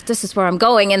 oh, look, this is where I'm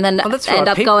going, and then end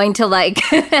up going to,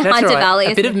 Hunter Valley.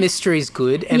 A bit of mystery is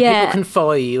good, and people can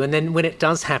follow you, and then when it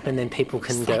does happen, then people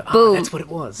can go, boom. That's what it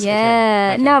was.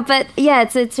 Yeah. Okay. No, but yeah,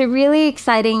 it's a really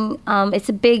exciting... It's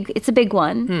a big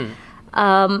one.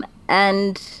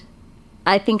 And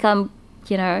I think I'm,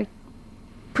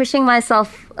 pushing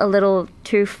myself a little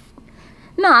too...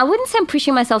 No, I wouldn't say I'm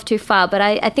pushing myself too far, but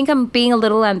I think I'm being a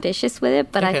little ambitious with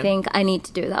it, but I think I need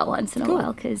to do that once in a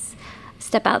while because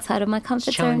step outside of my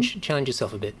comfort zone. Challenge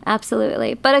yourself a bit.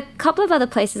 Absolutely. But a couple of other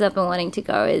places I've been wanting to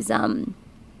go is,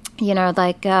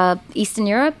 Eastern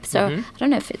Europe. So I don't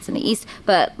know if it's in the East,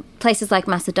 but places like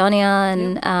Macedonia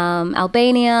and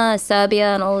Albania,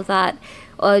 Serbia and all of that.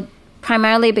 Or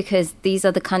primarily because these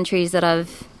are the countries that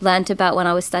I've learnt about when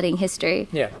I was studying history.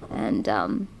 Yeah. And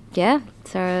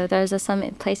so those are some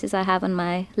places I have on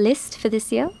my list for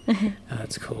this year.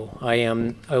 That's cool. I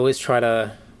always try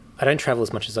to. I don't travel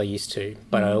as much as I used to,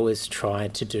 but I always try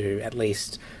to do at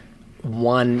least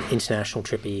one international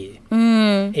trip a year,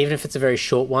 even if it's a very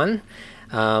short one.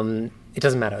 It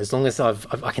doesn't matter as long as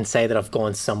I can say that I've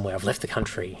gone somewhere. I've left the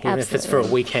country, even if it's for a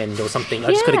weekend or something. I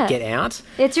just got to get out.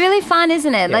 It's really fun,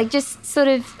 isn't it? Yeah. Like just sort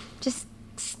of just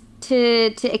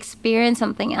to experience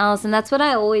something else, and that's what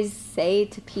I always say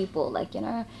to people. Like, you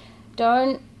know,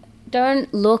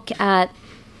 don't look at,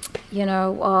 you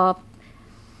know.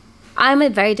 I'm a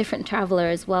very different traveler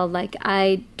as well. Like,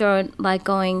 I don't like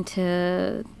going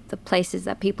to the places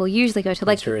that people usually go to,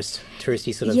 like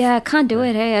touristy sort of. Yeah, I can't do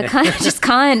it. Hey, I just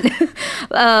can't.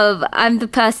 I'm the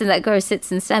person that goes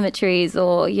sits in cemeteries,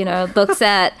 or, you know, looks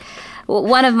at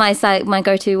one of my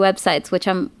go-to websites,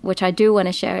 which I do want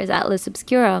to share, is Atlas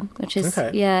Obscura, which is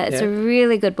it's a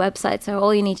really good website. So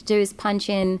all you need to do is punch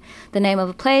in the name of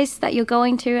a place that you're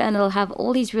going to, and it'll have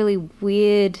all these really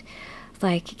weird,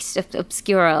 like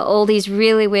obscura, all these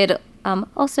really weird.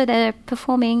 Also, they're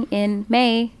performing in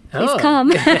May. Please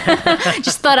come.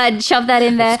 Just thought I'd shove that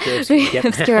in there.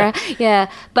 Obscura. Yeah.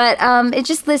 But it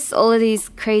just lists all of these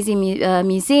crazy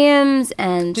museums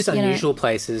and just unusual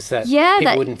places that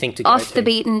people wouldn't think to go to. Off the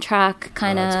beaten track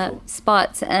kind of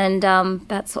spots. And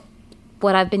that's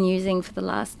what I've been using for the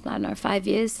last, 5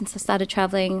 years since I started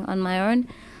traveling on my own.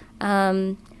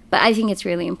 But I think it's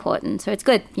really important. So it's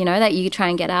good, that you try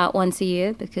and get out once a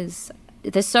year, because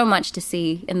there's so much to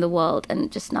see in the world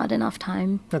and just not enough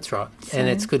time. That's right. So. And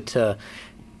it's good to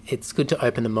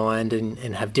open the mind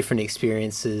and have different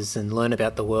experiences and learn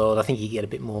about the world. I think you have a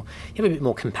bit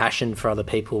more compassion for other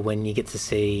people when you get to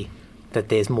see that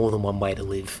there's more than one way to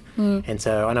live. And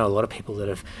so I know a lot of people that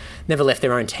have never left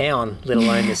their own town, let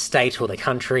alone the state or the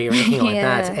country or anything like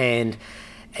that. And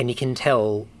you can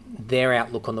tell their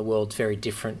outlook on the world is very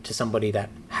different to somebody that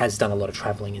has done a lot of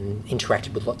travelling and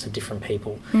interacted with lots of different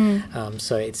people.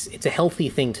 So it's a healthy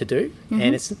thing to do,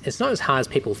 and it's not as hard as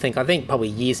people think. I think probably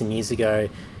years and years ago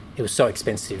it was so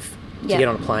expensive to get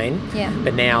on a plane,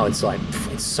 but now it's like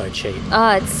it's so cheap.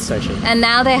 Oh, it's so cheap. And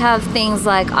now they have things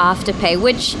like Afterpay,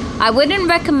 which I wouldn't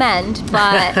recommend,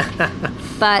 but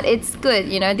but it's good.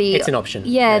 It's an option.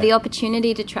 The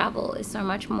opportunity to travel is so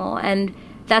much more, and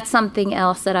that's something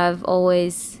else that I've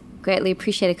always greatly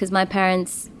appreciated, because my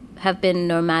parents have been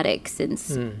nomadic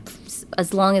since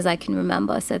as long as I can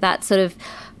remember. So that sort of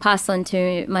passed on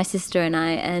to my sister and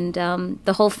I, and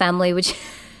the whole family, which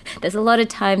there's a lot of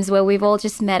times where we've all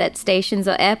just met at stations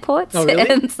or airports. Oh, really?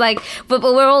 And it's like, but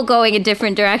we're all going in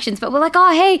different directions. But we're like,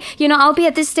 oh, hey, I'll be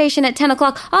at this station at 10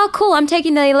 o'clock. Oh, cool. I'm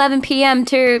taking the 11 p.m.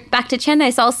 back to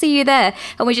Chennai, so I'll see you there.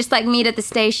 And we just like meet at the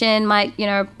station, might,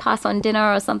 pass on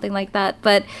dinner or something like that.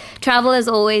 But travel has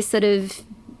always sort of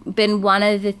been one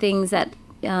of the things that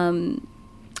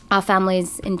our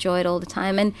families enjoyed all the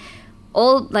time. And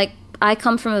I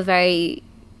come from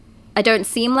I don't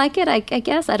seem like it, I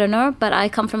guess, I don't know, but I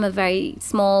come from a very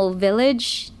small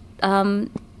village town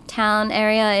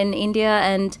area in India,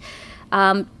 and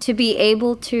to be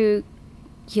able to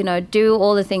do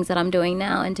all the things that I'm doing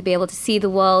now, and to be able to see the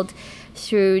world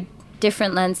through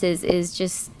different lenses is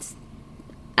just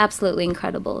absolutely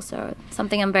incredible. So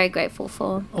something I'm very grateful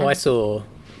for. Oh, I saw,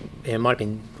 it might have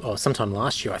been sometime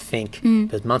last year, I think,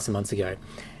 but months and months ago,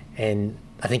 and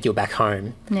I think you were back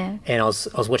home, and I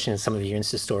was watching some of your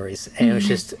Insta stories, and it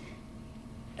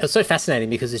was so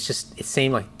fascinating, because it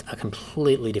seemed like a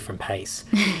completely different pace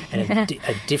and a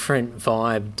different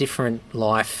vibe, different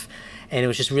life, and it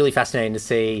was just really fascinating to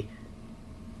see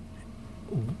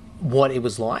what it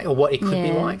was like, or what it could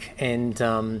be like, and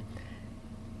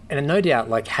no doubt,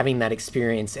 like, having that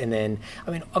experience, and then,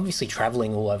 I mean, obviously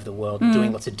traveling all over the world,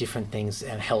 doing lots of different things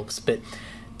helps, but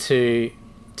to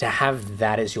have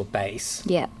that as your base,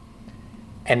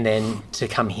 and then to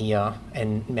come here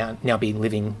and now be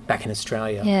living back in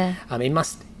Australia, it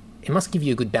must give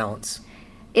you a good balance.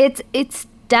 It's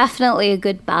definitely a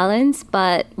good balance,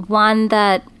 but one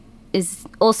that is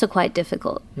also quite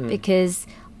difficult, because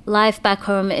life back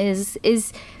home is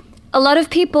a lot of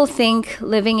people think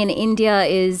living in India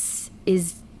is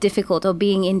difficult, or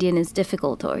being Indian is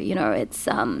difficult, or it's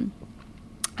I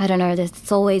don't know,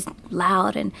 it's always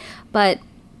loud, but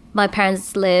my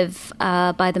parents live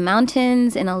by the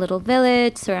mountains in a little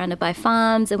village surrounded by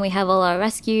farms, and we have all our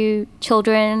rescue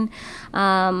children.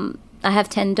 I have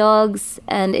 10 dogs,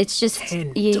 and it's just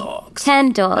 10 dogs.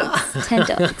 10 dogs. 10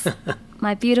 dogs.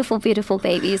 My beautiful, beautiful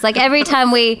babies. Like every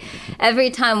time we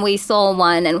saw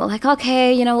one, and we're like,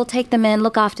 okay, we'll take them in,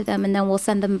 look after them, and then we'll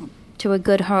send them to a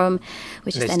good home,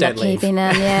 we just end up don't leave. keeping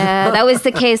them. Yeah, that was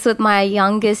the case with my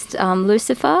youngest,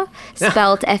 Lucifer,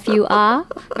 spelled F-U-R.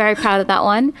 Very proud of that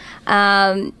one.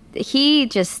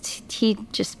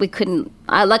 We couldn't,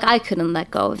 I couldn't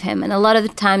let go of him. And a lot of the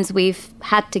times we've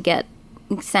had to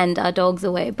send our dogs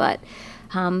away, but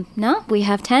no, we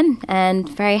have 10 and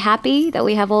very happy that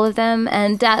we have all of them.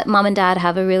 And Mum and Dad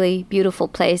have a really beautiful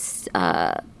place,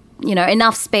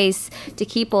 enough space to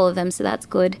keep all of them. So that's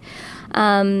good.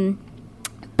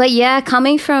 But yeah,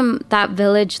 coming from that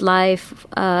village life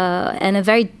and a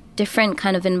very different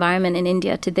kind of environment in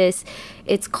India to this,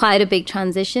 it's quite a big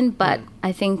transition. But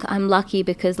I think I'm lucky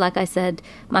because, like I said,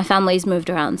 my family's moved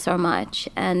around so much.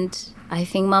 And I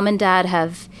think Mum and Dad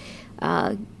have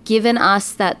given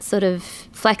us that sort of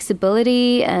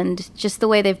flexibility, and just the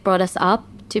way they've brought us up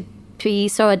to be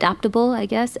so adaptable, I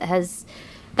guess, has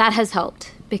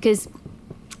helped because,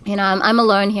 I'm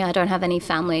alone here. I don't have any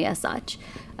family as such.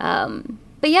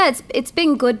 But yeah, it's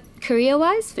been good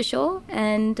career-wise for sure.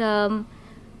 And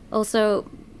also,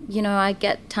 I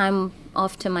get time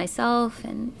off to myself,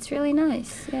 and it's really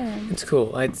nice. Yeah. It's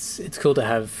cool. It's cool to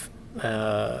have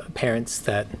parents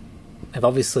that have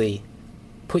obviously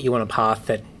put you on a path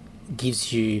that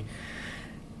gives you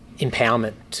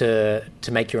empowerment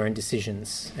to make your own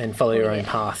decisions and follow your own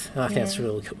path. And I think that's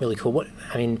really, really cool. What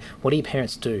do your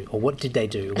parents do, or what did they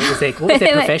do? What was their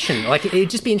profession? Like, it'd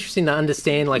just be interesting to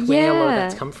understand where a lot of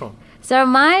that's come from. So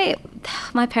my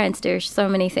parents do so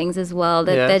many things as well.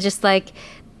 They're just like,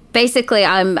 basically,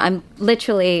 I'm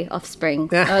literally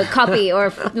offspring, or copy,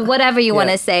 or whatever you want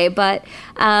to say. But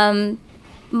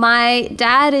my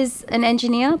dad is an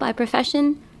engineer by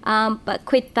profession, but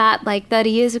quit that like 30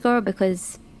 years ago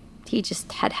because he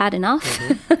just had enough.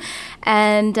 Mm-hmm.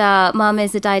 And Mum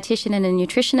is a dietitian and a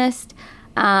nutritionist.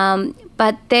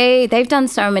 But they've done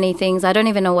so many things. I don't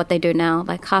even know what they do now.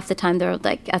 Like half the time they're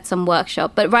like at some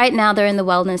workshop. But right now they're in the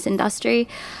wellness industry.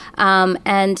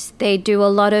 And they do a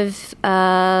lot of...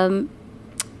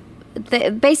 they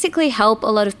basically help a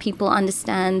lot of people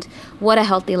understand what a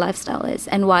healthy lifestyle is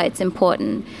and why it's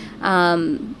important.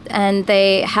 And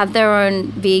they have their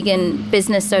own vegan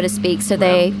business, so to speak. So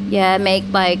they make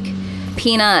like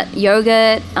peanut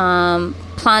yogurt,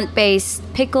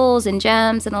 plant-based pickles and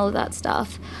jams and all of that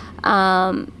stuff.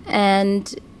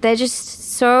 And they're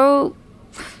just so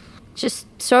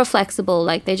flexible.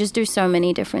 Like they just do so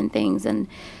many different things. And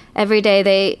every day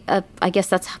they, I guess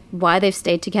that's why they've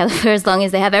stayed together for as long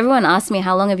as they have. Everyone asks me,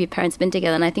 how long have your parents been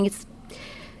together? And I think it's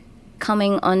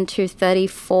coming on to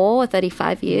 34 or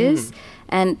 35 years.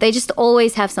 And they just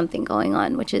always have something going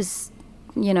on, which is,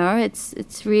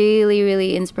 it's really,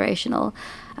 really inspirational.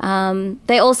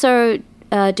 They also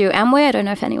do Amway. I don't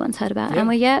know if anyone's heard about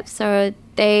Amway yet. So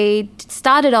they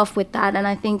started off with that. And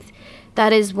I think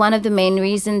that is one of the main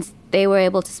reasons they were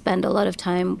able to spend a lot of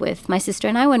time with my sister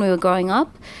and I when we were growing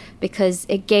up, because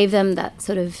it gave them that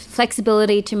sort of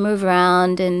flexibility to move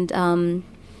around. And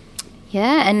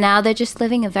and now they're just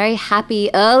living a very happy,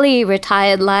 early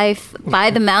retired life by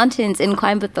the mountains in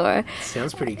Coimbatore.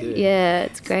 Sounds pretty good. Yeah,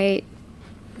 it's great.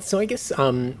 So I guess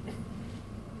a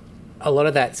lot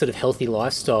of that sort of healthy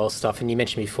lifestyle stuff, and you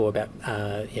mentioned before about,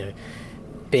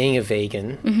 being a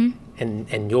vegan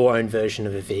and your own version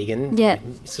of a vegan,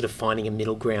 sort of finding a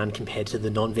middle ground compared to the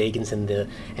non-vegans and the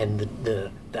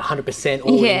 100%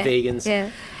 all-in vegans. Yeah.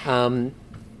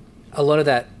 A lot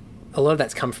of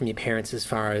that's come from your parents as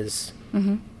far as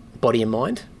body and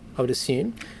mind, I would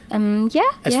assume.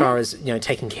 As far as,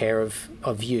 taking care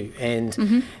of you.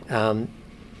 And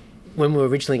when we were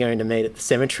originally going to meet at the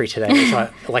cemetery today,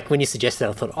 like when you suggested,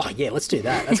 I thought, oh yeah, let's do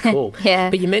that. That's cool.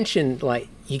 But you mentioned like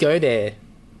you go there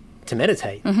to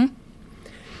meditate.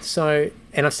 So,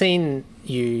 and I've seen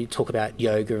you talk about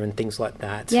yoga and things like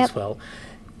that as well.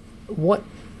 What's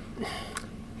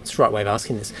the right way of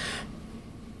asking this?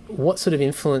 What sort of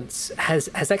influence has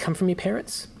that come from your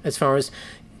parents as far as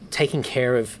taking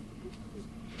care of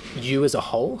you as a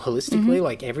whole, holistically,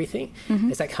 like everything?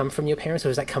 Has that come from your parents, or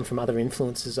has that come from other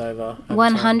influences over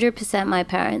 100% my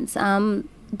parents.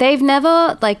 They've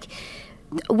never,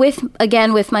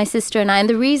 with my sister and I, and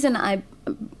the reason I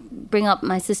bring up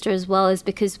my sister as well is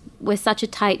because we're such a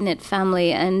tight-knit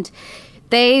family, and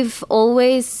they've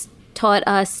always taught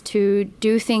us to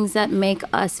do things that make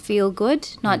us feel good,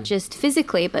 not just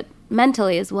physically, but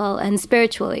mentally as well, and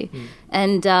spiritually.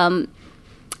 And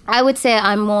I would say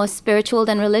I'm more spiritual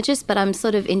than religious, but I'm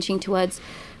sort of inching towards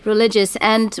religious.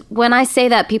 And when I say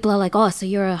that, people are like, oh, so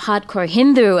you're a hardcore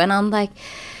Hindu. And I'm like,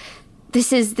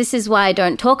 this is why I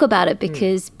don't talk about it,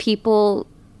 because people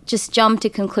just jump to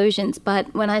conclusions.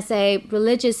 But when I say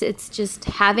religious, it's just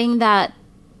having that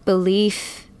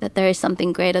belief that there is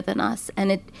something greater than us.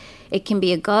 And it can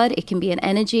be a God, it can be an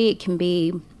energy, it can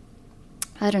be,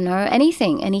 I don't know,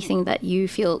 anything that you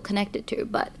feel connected to.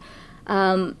 But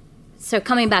so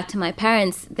coming back to my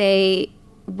parents,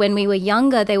 when we were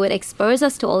younger, they would expose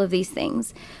us to all of these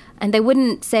things. And they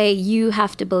wouldn't say, you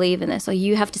have to believe in this, or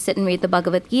you have to sit and read the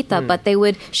Bhagavad Gita, but they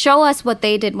would show us what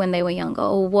they did when they were younger,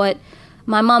 or what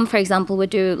my mom, for example, would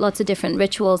do lots of different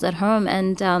rituals at home.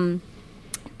 And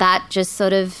that just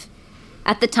sort of,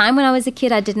 at the time when I was a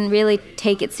kid, I didn't really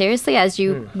take it seriously, as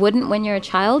you wouldn't when you're a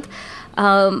child.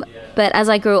 But as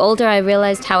I grew older, I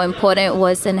realized how important it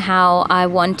was and how I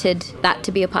wanted that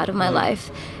to be a part of my life.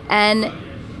 And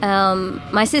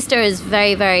my sister is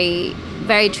very, very,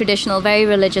 very traditional, very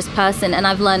religious person, and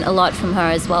I've learned a lot from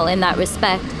her as well in that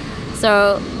respect.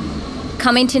 So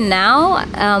coming to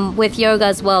now, with yoga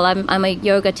as well, I'm a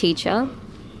yoga teacher.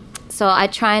 So I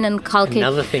try and inculcate...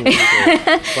 Another thing you do.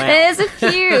 Wow. There's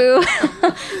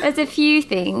a few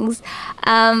things.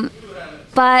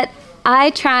 But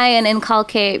I try and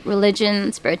inculcate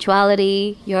religion,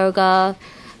 spirituality, yoga,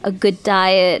 a good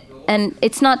diet. And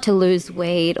it's not to lose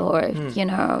weight or,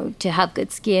 to have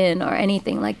good skin or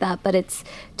anything like that, but it's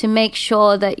to make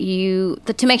sure that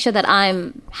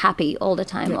I'm happy all the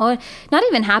time. Or not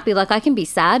even happy, like I can be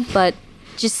sad, but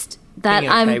just that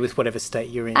being okay with whatever state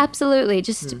you're in. Absolutely,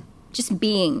 just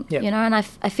being, and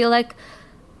I feel like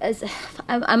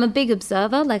I'm a big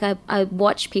observer. Like I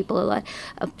watch people a lot,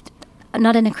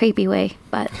 not in a creepy way,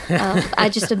 but I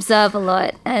just observe a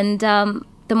lot. And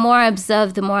the more I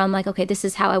observe, the more I'm like, okay, this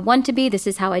is how I want to be, this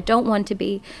is how I don't want to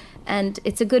be. And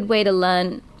it's a good way to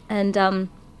learn. And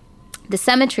the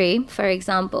cemetery, for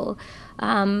example,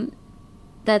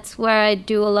 that's where I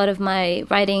do a lot of my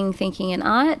writing, thinking, and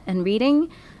art and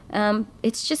reading.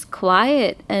 It's just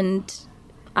quiet, and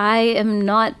I am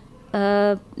not...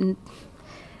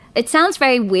 it sounds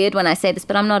very weird when I say this,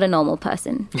 but I'm not a normal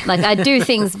person. Like, I do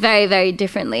things very, very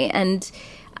differently. And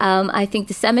I think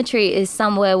the cemetery is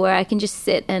somewhere where I can just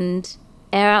sit and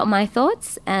air out my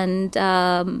thoughts. And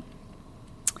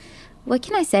what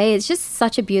can I say? It's just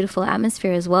such a beautiful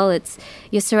atmosphere as well.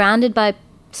 You're surrounded by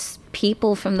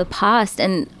people from the past,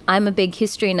 and I'm a big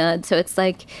history nerd, so it's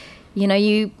like,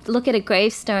 you look at a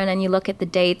gravestone and you look at the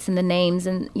dates and the names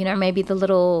and, maybe the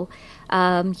little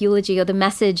eulogy or the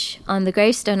message on the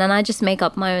gravestone, and I just make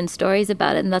up my own stories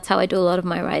about it. And that's how I do a lot of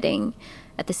my writing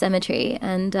at the cemetery.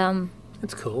 And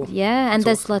that's cool. Yeah, and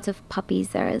there's lots of puppies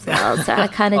there as well. So I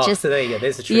kind of so there you go.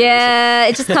 There's the truth. Yeah,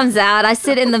 it just comes out. I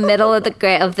sit in the middle of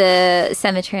the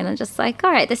cemetery, and I'm just like,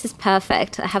 all right, this is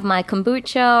perfect. I have my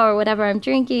kombucha or whatever I'm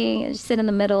drinking, and just sit in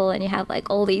the middle, and you have like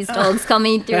all these dogs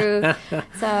coming through.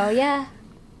 So yeah,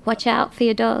 watch out for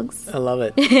your dogs. I love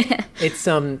it. It's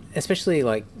especially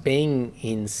like being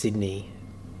in Sydney,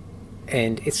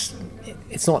 and it's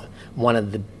not one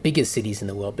of the biggest cities in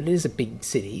the world, but it is a big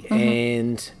city,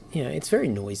 and it's very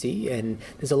noisy, and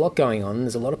there's a lot going on.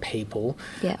 There's a lot of people,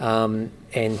 and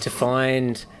to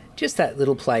find just that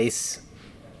little place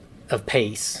of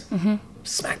peace,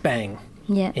 smack bang,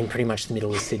 in pretty much the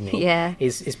middle of Sydney,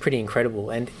 is pretty incredible.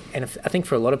 And I think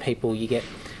for a lot of people, you get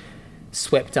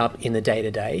swept up in the day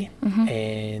to day,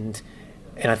 and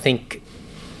I think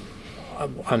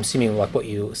I'm assuming like what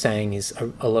you're saying is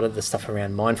a lot of the stuff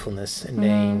around mindfulness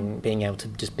and being able to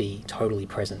just be totally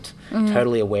present,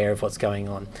 totally aware of what's going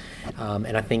on.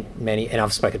 And I think and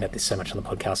I've spoken about this so much on the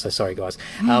podcast, so sorry guys.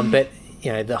 But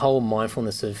the whole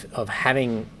mindfulness of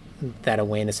having that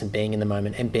awareness and being in the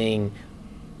moment and being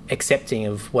accepting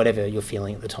of whatever you're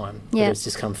feeling at the time, whether it's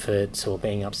discomfort or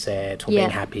being upset or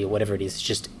being happy or whatever it is, it's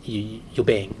just you're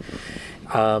being.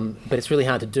 But it's really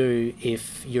hard to do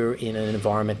if you're in an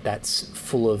environment that's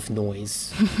full of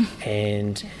noise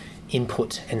and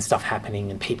input and stuff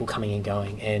happening and people coming and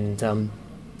going. And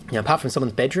apart from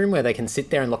someone's bedroom where they can sit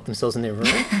there and lock themselves in their room,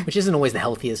 which isn't always the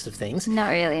healthiest of things. Not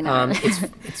really, no.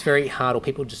 It's very hard, or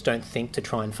people just don't think to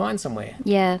try and find somewhere.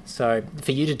 Yeah. So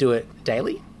for you to do it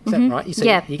daily, is that right? You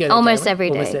said you go there almost daily? every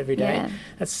day. Almost every day. Yeah.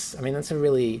 That's a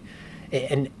really...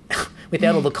 And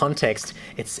without all the context,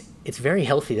 it's very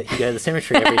healthy that you go to the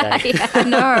cemetery every day. Yeah,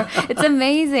 no, it's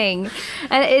amazing.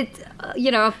 And it's,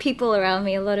 people around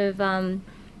me, a lot of...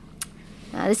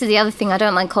 this is the other thing, I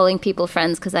don't like calling people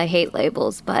friends because I hate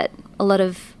labels, but a lot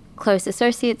of close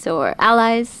associates or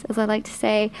allies, as I like to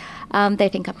say, they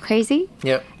think I'm crazy.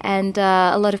 Yep. And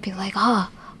a lot of people are like, why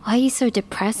are you so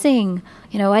depressing?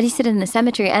 Why do you sit in the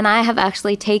cemetery? And I have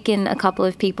actually taken a couple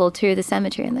of people to the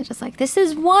cemetery, and they're just like, this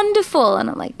is wonderful. And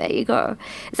I'm like, there you go.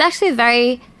 It's actually a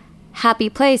very happy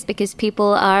place because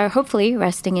people are hopefully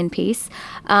resting in peace.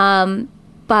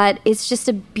 But it's just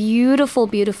a beautiful,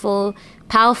 beautiful,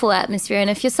 powerful atmosphere. And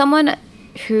if you're someone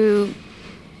who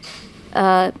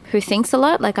who thinks a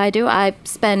lot like I do. I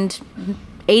spend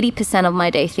 80% of my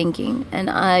day thinking, and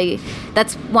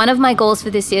that's one of my goals for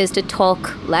this year, is to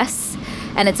talk less.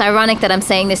 And it's ironic that I'm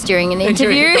saying this during an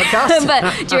interview,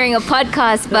 but during a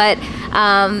podcast. But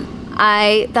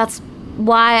that's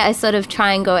why I sort of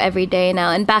try and go every day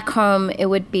now. And back home, it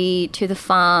would be to the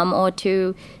farm or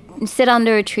to sit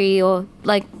under a tree or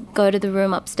like go to the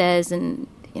room upstairs. And,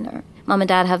 you know, Mum and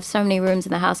Dad have so many rooms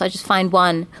in the house. I just find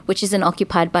one which isn't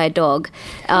occupied by a dog,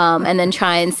 and then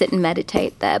try and sit and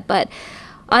meditate there. But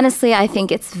honestly, I think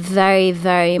it's very,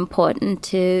 very important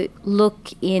to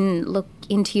look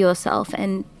into yourself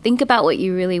and think about what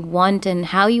you really want and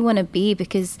how you want to be,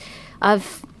 because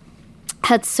I've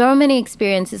had so many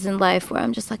experiences in life where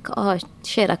I'm just like, oh,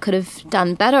 shit, I could have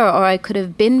done better, or I could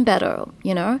have been better,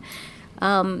 you know?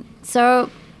 So,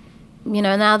 you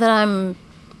know, now that I'm,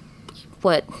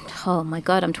 oh my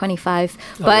God, I'm 25,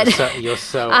 but you're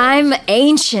so I'm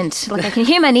ancient. Like, I can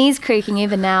hear my knees creaking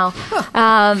even now.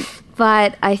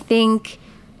 But I think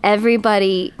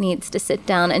everybody needs to sit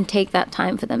down and take that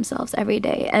time for themselves every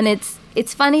day. And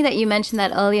it's funny that you mentioned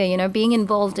that earlier, you know, being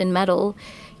involved in metal,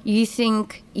 you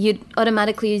think you'd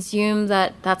automatically assume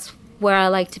that that's where I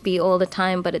like to be all the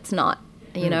time, but it's not,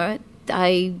 you know.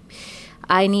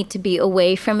 I need to be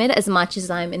away from it as much as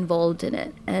I'm involved in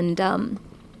it. And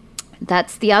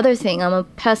that's the other thing. I'm a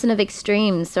person of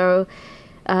extremes, so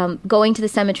going to the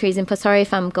cemeteries, and sorry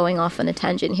if I'm going off on a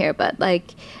tangent here, but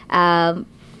like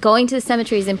going to the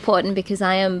cemetery is important because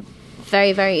I am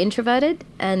very, very introverted,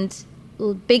 and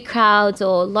big crowds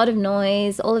or a lot of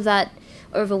noise, all of that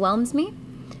overwhelms me.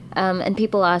 And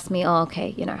people ask me, oh,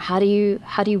 okay, you know, how do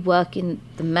you work in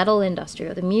the metal industry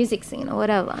or the music scene or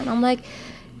whatever? And I'm like,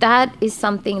 that is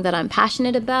something that I'm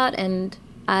passionate about, and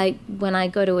when I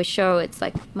go to a show, it's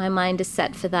like my mind is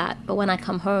set for that. But when I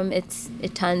come home,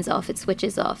 it turns off, it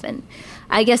switches off. And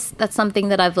I guess that's something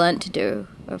that I've learned to do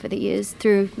over the years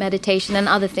through meditation and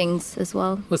other things as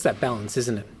well. Well, it's that balance,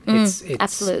 isn't it? It's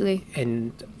absolutely.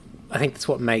 And I think that's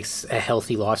what makes a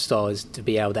healthy lifestyle, is to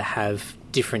be able to have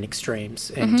different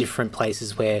extremes and different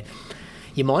places where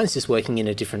your mind's just working in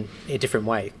a different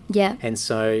way. Yeah. And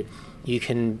so you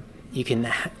can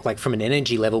like, from an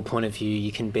energy level point of view,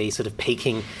 you can be sort of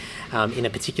peaking in a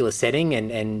particular setting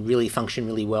and really function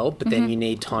really well, but then you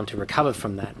need time to recover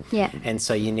from that. Yeah. And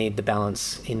so you need the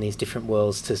balance in these different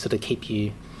worlds to sort of keep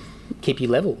you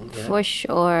level. You know? For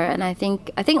sure. And I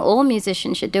think all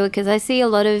musicians should do it, because I see a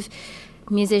lot of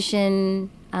musicians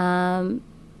and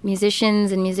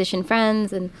musician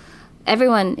friends and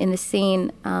everyone in the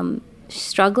scene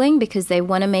struggling because they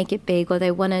want to make it big or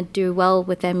they want to do well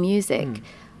with their music.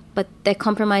 But they're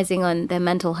compromising on their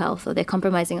mental health, or they're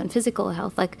compromising on physical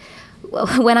health. Like,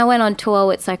 when I went on tour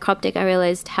with Psychroptic, I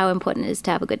realized how important it is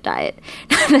to have a good diet.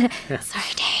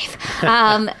 Sorry, Dave.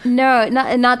 No,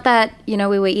 not that, you know,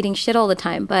 we were eating shit all the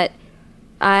time, but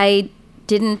I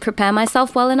didn't prepare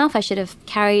myself well enough. I should have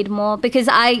carried more because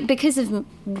of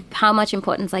how much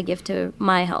importance I give to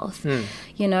my health,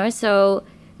 you know? So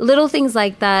little things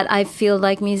like that, I feel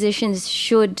like musicians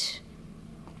should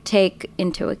take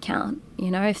into account, you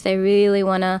know, if they really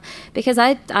want to, because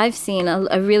I've seen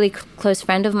a really close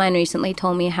friend of mine recently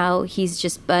told me how he's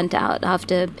just burnt out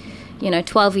after, you know,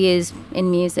 12 years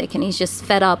in music, and he's just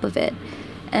fed up of it.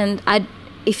 And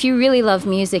if you really love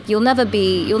music, you'll never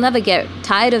get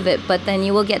tired of it, but then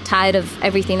you will get tired of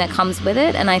everything that comes with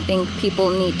it. And I think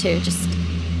people need to just,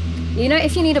 you know,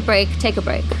 if you need a break, take a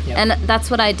break. Yep. And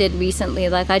that's what I did recently.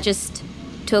 Like, I just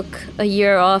took a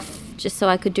year off just so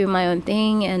I could do my own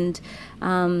thing. And,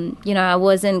 you know, I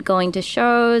wasn't going to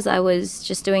shows. I was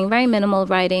just doing very minimal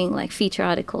writing, like feature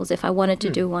articles if I wanted to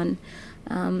do one.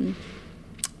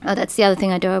 That's the other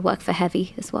thing I do. I work for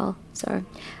Heavy as well. So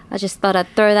I just thought I'd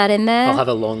throw that in there. I'll have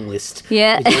a long list.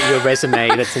 Yeah. Your resume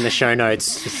that's in the show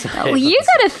notes. Well, you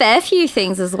got a fair few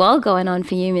things as well going on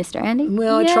for you, Mr. Andy.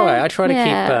 Well, I try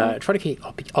to keep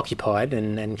occupied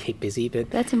and keep busy, but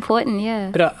that's important.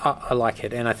 Yeah. But I like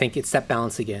it, and I think it's that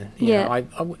balance again. You know,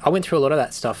 I went through a lot of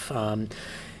that stuff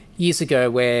years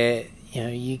ago, where, you know,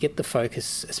 you get the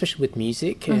focus, especially with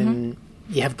music, and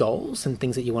you have goals and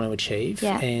things that you want to achieve,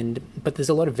 but there's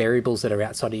a lot of variables that are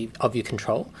outside of your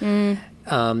control,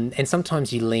 and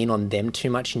sometimes you lean on them too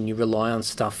much and you rely on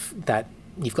stuff that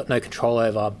you've got no control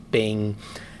over being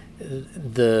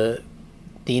the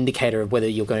indicator of whether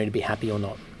you're going to be happy or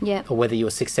not, or whether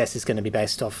your success is going to be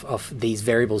based off these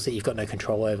variables that you've got no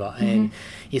control over, and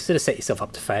you sort of set yourself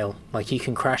up to fail. Like, you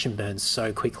can crash and burn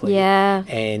so quickly,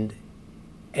 and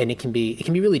it can be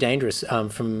really dangerous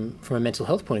from a mental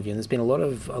health point of view. And there's been a lot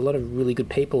of really good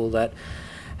people that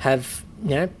have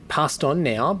passed on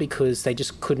now because they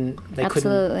just couldn't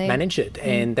manage it,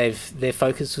 and their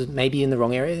focus was maybe in the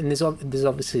wrong area. And there's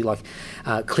obviously like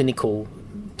clinical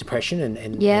depression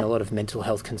and a lot of mental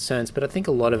health concerns, but I think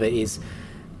a lot of it is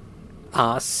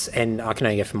us, and I can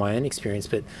only go from my own experience,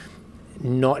 but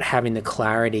not having the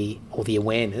clarity or the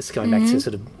awareness, going back to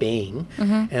sort of being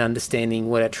and understanding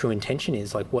what our true intention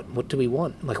is. Like, what do we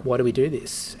want? Like, why do we do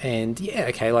this? And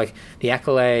like the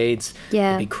accolades,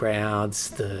 the big crowds,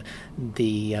 the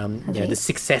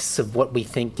success of what we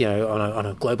think, on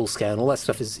a global scale, and all that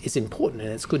stuff is important,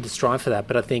 and it's good to strive for that.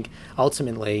 But I think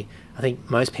ultimately,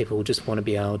 most people just want to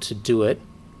be able to do it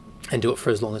and do it for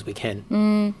as long as we can.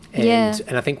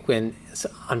 And I think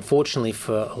unfortunately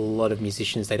for a lot of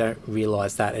musicians, they don't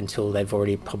realise that until they've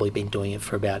already probably been doing it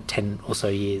for about 10 or so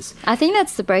years. I think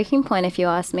that's the breaking point, if you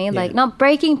ask me. Like, not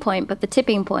breaking point, but the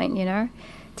tipping point,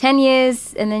 10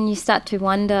 years, and then you start to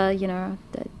wonder,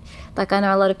 like, I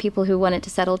know a lot of people who wanted to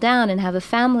settle down and have a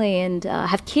family and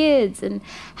have kids and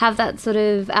have that sort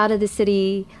of out of the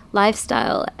city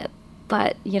lifestyle,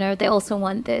 but, they also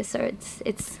want this, or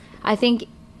it's I think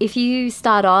if you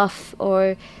start off,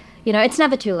 or it's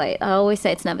never too late. I always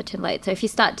say it's never too late. So if you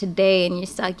start today and you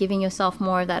start giving yourself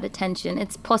more of that attention,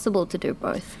 it's possible to do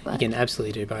both. But you can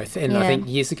absolutely do both. And I think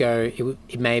years ago,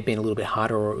 it may have been a little bit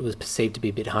harder, or it was perceived to be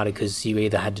a bit harder because you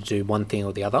either had to do one thing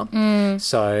or the other.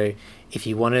 So if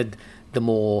you wanted the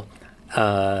more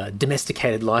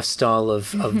domesticated lifestyle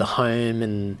of the home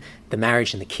and the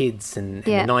marriage and the kids and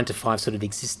the 9-to-5 sort of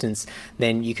existence,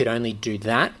 then you could only do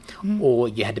that, or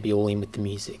you had to be all in with the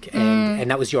music, and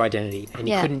that was your identity,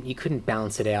 and you couldn't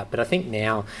balance it out. But I think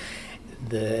now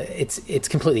it's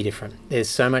completely different. There's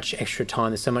so much extra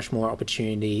time, there's so much more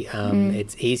opportunity.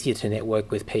 It's easier to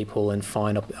network with people and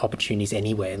find opportunities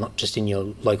anywhere, not just in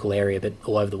your local area but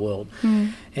all over the world.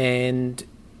 And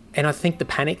I think the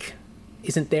panic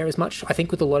isn't there as much. I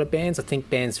think with a lot of bands,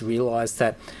 bands realise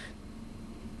that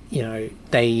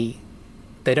they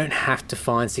don't have to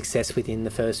find success within the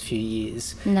first few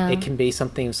years. No. It can be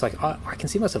something that's like, I can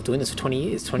see myself doing this for 20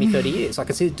 years, 30 years. I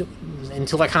can see it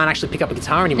until I can't actually pick up a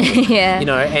guitar anymore.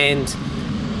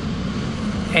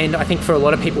 And I think for a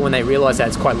lot of people, when they realise that,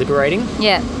 it's quite liberating.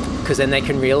 Because then they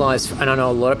can realise, and I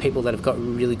know a lot of people that have got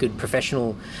really good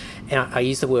professional, and I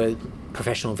use the word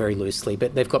professional very loosely,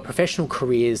 but they've got professional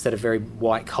careers that are very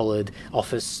white-collared,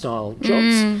 office-style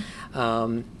jobs.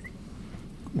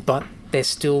 But they're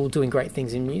still doing great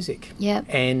things in music.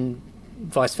 And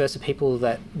vice versa, people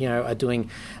that, are doing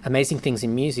amazing things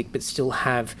in music but still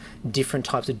have different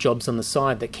types of jobs on the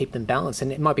side that keep them balanced.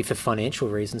 And it might be for financial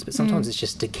reasons, but sometimes it's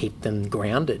just to keep them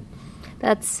grounded.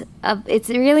 It's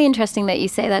really interesting that you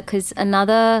say that, because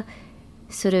another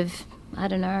sort of,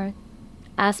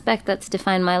 aspect that's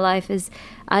defined my life is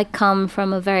I come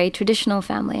from a very traditional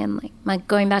family, and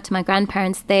going back to my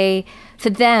grandparents, for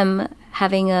them,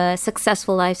 having a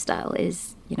successful lifestyle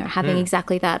is having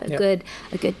exactly that, a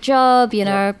good job,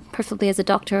 preferably as a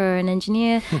doctor or an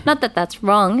engineer. Not that that's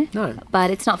wrong,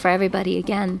 but it's not for everybody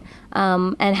again.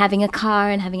 And having a car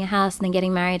and having a house and then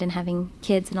getting married and having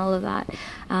kids and all of that.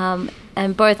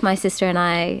 And both my sister and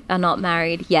I are not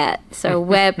married yet, so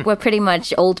we're pretty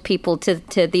much old people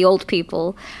to the old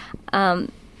people.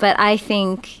 But I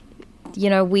think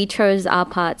we chose our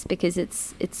paths because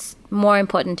it's more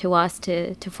important to us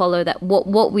to follow that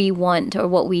what we want or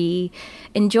what we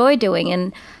enjoy doing.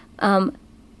 And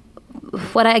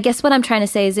what I'm trying to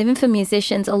say is, even for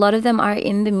musicians, a lot of them are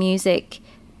in the music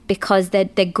because they're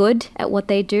good at what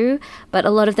they do, but a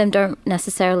lot of them don't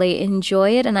necessarily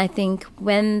enjoy it. And I think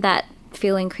when that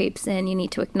feeling creeps in, you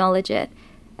need to acknowledge it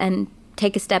and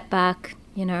take a step back,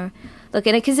 look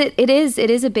at it, because it is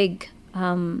a big,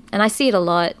 and I see it a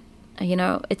lot.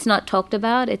 It's not talked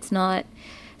about. It's not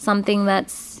something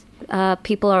that's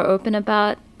people are open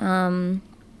about.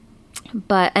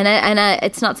 But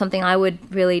it's not something I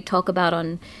would really talk about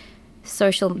on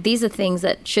social. These are things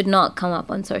that should not come up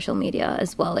on social media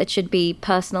as well. It should be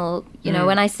personal.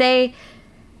 When I say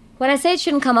it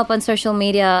shouldn't come up on social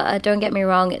media, don't get me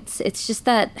wrong. It's just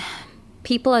that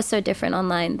people are so different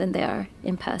online than they are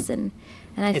in person.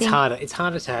 And I think it's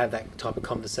harder to have that type of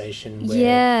conversation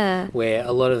where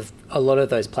a lot of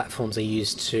those platforms are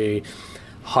used to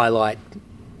highlight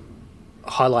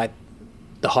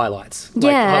the highlights,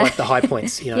 highlight the high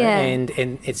points, and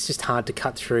it's just hard to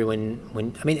cut through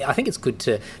when I think it's good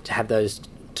to have those,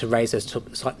 to raise those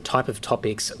type of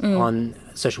topics on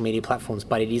social media platforms,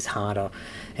 but it is harder,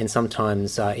 and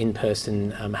sometimes in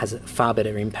person has a far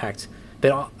better impact.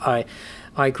 But I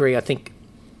agree. I think,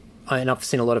 and I've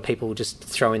seen a lot of people just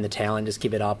throw in the towel and just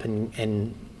give it up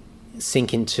and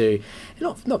sink into,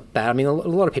 not bad. A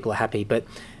lot of people are happy, but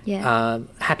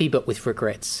happy but with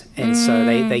regrets. And so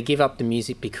they give up the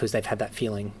music because they've had that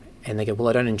feeling and they go, well,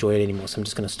 I don't enjoy it anymore, so I'm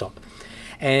just going to stop.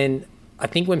 And I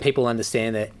think when people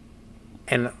understand that,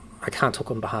 and I can't talk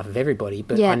on behalf of everybody,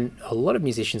 but a lot of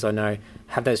musicians I know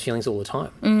have those feelings all the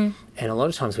time. And a lot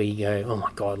of times where you go, oh my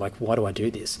God, like, why do I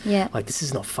do this? Like, this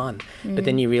is not fun. But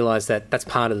then you realise that that's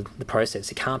part of the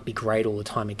process. It can't be great all the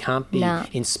time. It can't be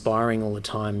inspiring all the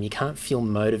time. You can't feel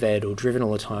motivated or driven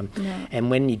all the time.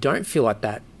 And when you don't feel like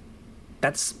that,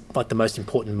 that's like the most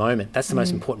important moment. That's the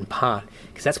most important part,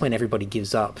 because that's when everybody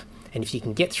gives up. And if you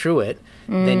can get through it,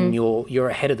 then you're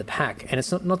ahead of the pack. And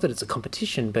it's not that it's a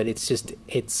competition, but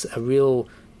it's a real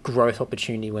growth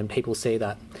opportunity when people see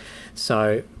that.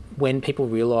 So when people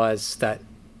realise that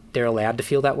they're allowed to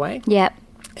feel that way,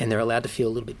 and they're allowed to feel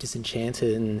a little bit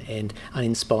disenchanted and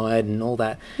uninspired and all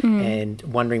that, and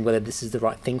wondering whether this is the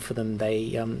right thing for them,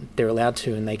 they're allowed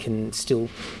to, and they can still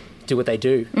do what they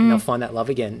do, and they'll find that love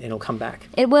again, and it'll come back.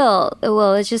 It will.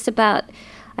 It's just about,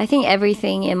 I think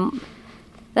everything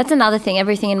that's another thing.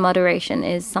 Everything in moderation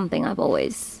is something I've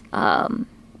always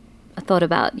thought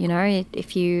about. You know,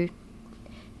 if you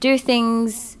do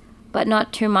things but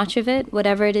not too much of it,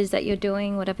 whatever it is that you're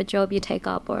doing, whatever job you take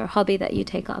up or a hobby that you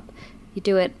take up, you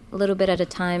do it a little bit at a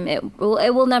time. It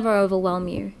will never overwhelm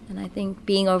you. And I think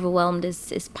being overwhelmed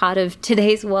is part of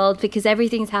today's world, because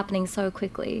everything's happening so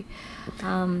quickly.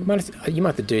 You might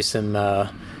have to do some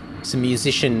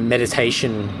musician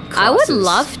meditation classes. I would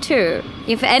love to.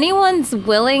 If anyone's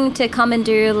willing to come and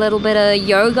do a little bit of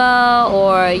yoga,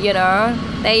 or,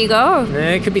 there you go.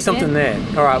 There could be something there.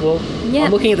 All right, well,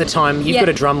 I'm looking at the time. You've got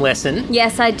a drum lesson.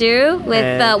 Yes, I do,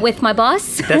 with my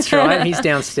boss. That's right. He's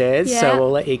downstairs, so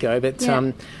we'll let you go. But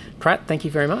Pratt, thank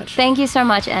you very much. Thank you so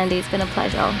much, Andy. It's been a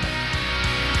pleasure.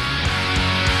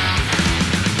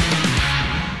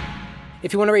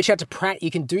 If you want to reach out to Pratt,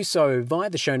 you can do so via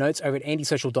the show notes over at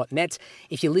andysocial.net.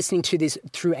 If you're listening to this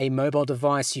through a mobile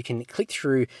device, you can click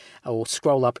through or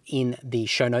scroll up in the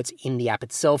show notes in the app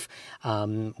itself.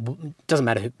 Doesn't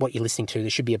matter what you're listening to.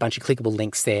 There should be a bunch of clickable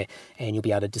links there, and you'll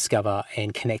be able to discover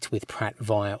and connect with Pratt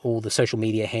via all the social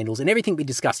media handles. And everything we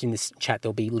discussed in this chat,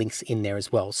 there'll be links in there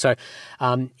as well. So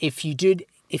if you did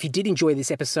enjoy this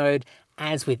episode,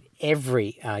 as with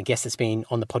every guest that's been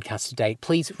on the podcast to date,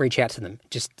 please reach out to them.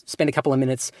 Just spend a couple of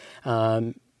minutes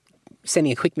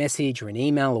sending a quick message or an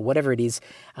email or whatever it is,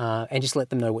 and just let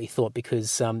them know what you thought,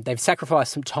 because they've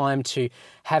sacrificed some time to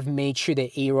have me chew their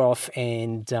ear off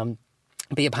and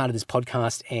be a part of this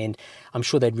podcast, and I'm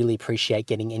sure they'd really appreciate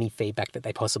getting any feedback that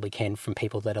they possibly can from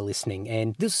people that are listening.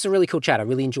 And this is a really cool chat. I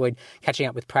really enjoyed catching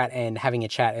up with Pratt and having a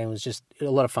chat, and it was just a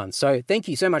lot of fun. So thank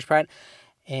you so much, Pratt.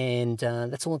 And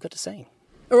that's all I've got to say.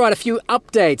 All right, a few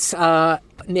updates.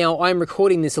 Now, I'm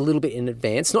recording this a little bit in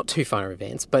advance, not too far in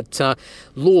advance, but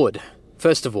Lord,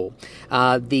 first of all,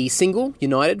 the single,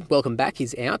 United, Welcome Back,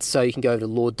 is out, so you can go over to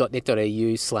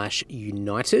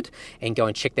lord.net.au/united and go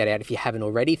and check that out if you haven't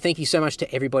already. Thank you so much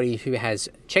to everybody who has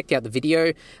checked out the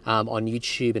video on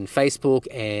YouTube and Facebook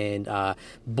and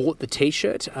bought the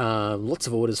T-shirt. Lots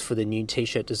of orders for the new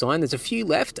T-shirt design. There's a few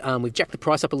left. We've jacked the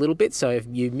price up a little bit, so if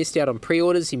you missed out on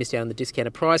pre-orders, you missed out on the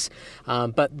discounted price,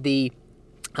 but the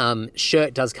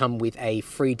shirt does come with a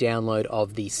free download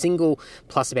of the single,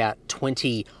 plus about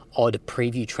 20 odd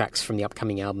preview tracks from the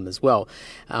upcoming album as well.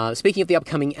 Speaking of the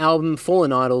upcoming album,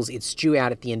 Fallen Idols, it's due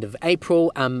out at the end of April.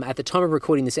 At the time of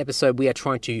recording this episode, we are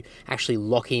trying to actually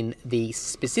lock in the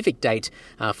specific date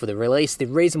for the release. The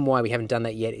reason why we haven't done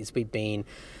that yet is we've been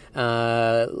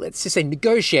let's just say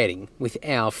negotiating with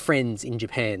our friends in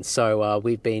Japan. So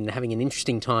we've been having an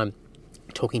interesting time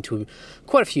talking to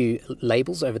quite a few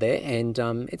labels over there, and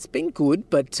it's been good,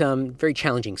 but very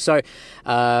challenging. So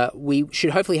we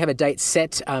should hopefully have a date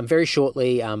set very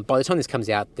shortly. By the time this comes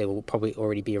out, there will probably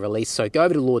already be a release. So go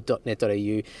over to lord.net.au.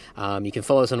 You can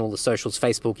follow us on all the socials,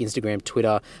 Facebook, Instagram,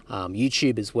 Twitter,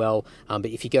 YouTube as well. But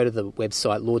if you go to the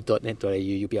website, lord.net.au,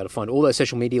 you'll be able to find all those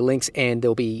social media links, and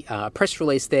there'll be a press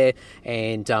release there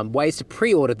and ways to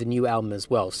pre-order the new album as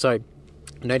well. So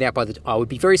no doubt I would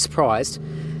be very surprised.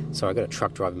 Sorry, I got a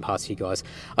truck driving past you guys.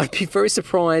 I'd be very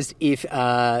surprised if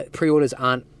pre-orders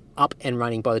aren't up and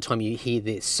running by the time you hear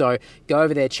this. So go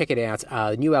over there, check it out.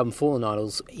 The new album, Fallen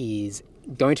Idols, is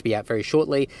going to be out very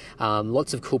shortly.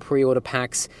 Lots of cool pre-order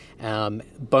packs,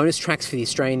 bonus tracks for the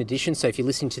Australian edition. So if you're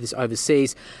listening to this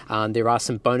overseas, there are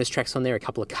some bonus tracks on there, a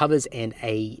couple of covers and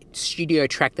a studio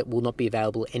track that will not be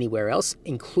available anywhere else,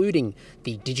 including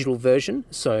the digital version.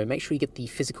 So make sure you get the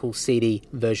physical CD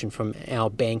version from our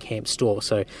Bandcamp store.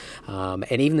 So,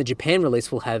 and even the Japan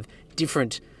release will have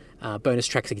different bonus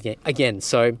tracks again.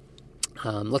 So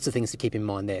Lots of things to keep in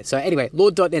mind there. So anyway,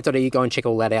 lord.net.au, go and check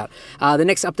all that out. The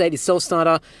next update is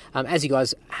Self-Starter. As you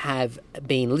guys have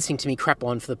been listening to me crap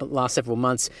on for the last several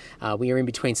months, we are in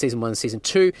between Season 1 and Season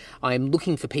 2. I am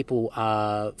looking for people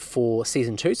for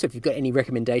Season 2. So if you've got any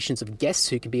recommendations of guests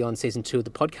who can be on Season 2 of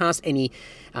the podcast, any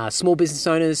small business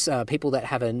owners, people that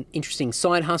have an interesting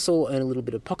side hustle, earn a little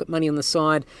bit of pocket money on the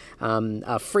side,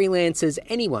 freelancers,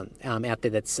 anyone out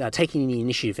there that's taking the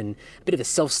initiative and a bit of a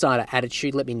self-starter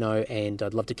attitude, let me know, and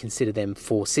I'd love to consider them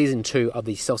for Season 2 of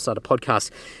the Self-Starter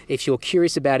podcast. If you're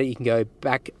curious about it, you can go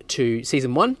back to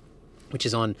Season 1, which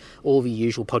is on all the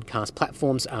usual podcast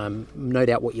platforms. No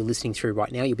doubt what you're listening through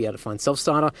right now, you'll be able to find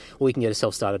Self-Starter, or you can go to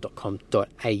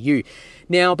selfstarter.com.au.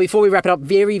 Now, before we wrap it up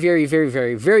very, very, very,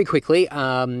 very, very quickly,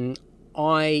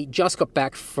 I just got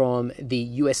back from the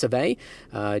US of A.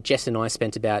 Jess and I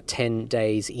spent about 10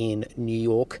 days in New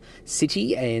York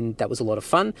City, and that was a lot of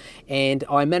fun. And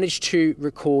I managed to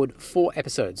record 4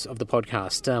 episodes of the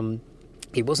podcast.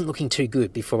 It wasn't looking too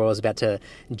good before I was about to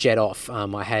jet off.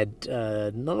 I had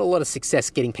not a lot of success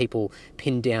getting people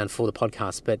pinned down for the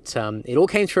podcast, but it all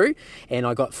came through, and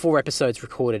I got 4 episodes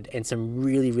recorded and some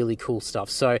really, really cool stuff.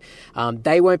 So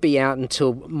they won't be out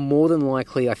until more than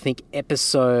likely, I think,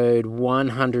 episode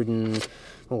 100 and...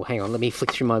 Oh, hang on, let me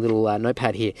flick through my little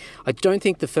notepad here. I don't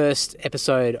think the first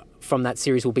episode from that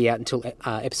series will be out until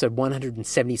episode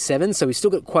 177, so we've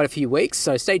still got quite a few weeks,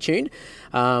 so stay tuned.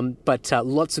 But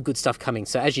lots of good stuff coming.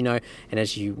 So as you know, and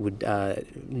as you would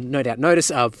no doubt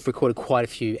notice, I've recorded quite a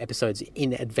few episodes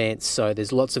in advance, so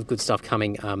there's lots of good stuff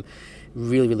coming.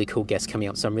 Really, really cool guests coming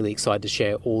up, so I'm really excited to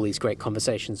share all these great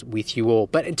conversations with you all.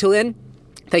 But until then,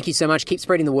 thank you so much. Keep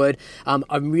spreading the word.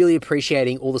 I'm really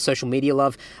appreciating all the social media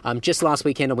love. Just last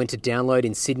weekend, I went to Download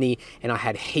in Sydney, and I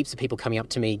had heaps of people coming up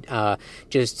to me,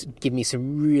 just give me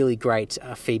some really great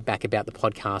feedback about the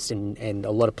podcast and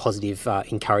a lot of positive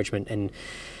encouragement, and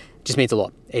just means a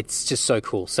lot. It's just so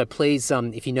cool. So please,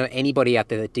 if you know anybody out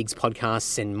there that digs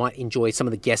podcasts and might enjoy some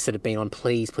of the guests that have been on,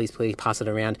 please, please, please pass it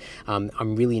around.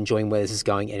 I'm really enjoying where this is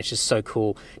going, and it's just so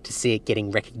cool to see it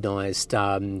getting recognised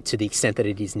to the extent that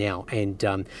it is now. And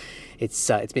it's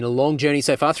been a long journey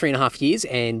so far, 3.5 years,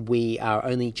 and we are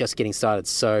only just getting started.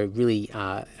 So really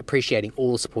appreciating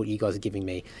all the support you guys are giving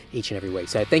me each and every week.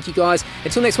 So thank you guys.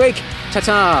 Until next week,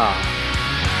 ta-ta!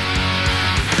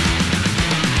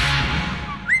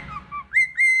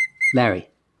 Larry,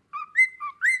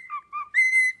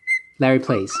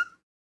 please.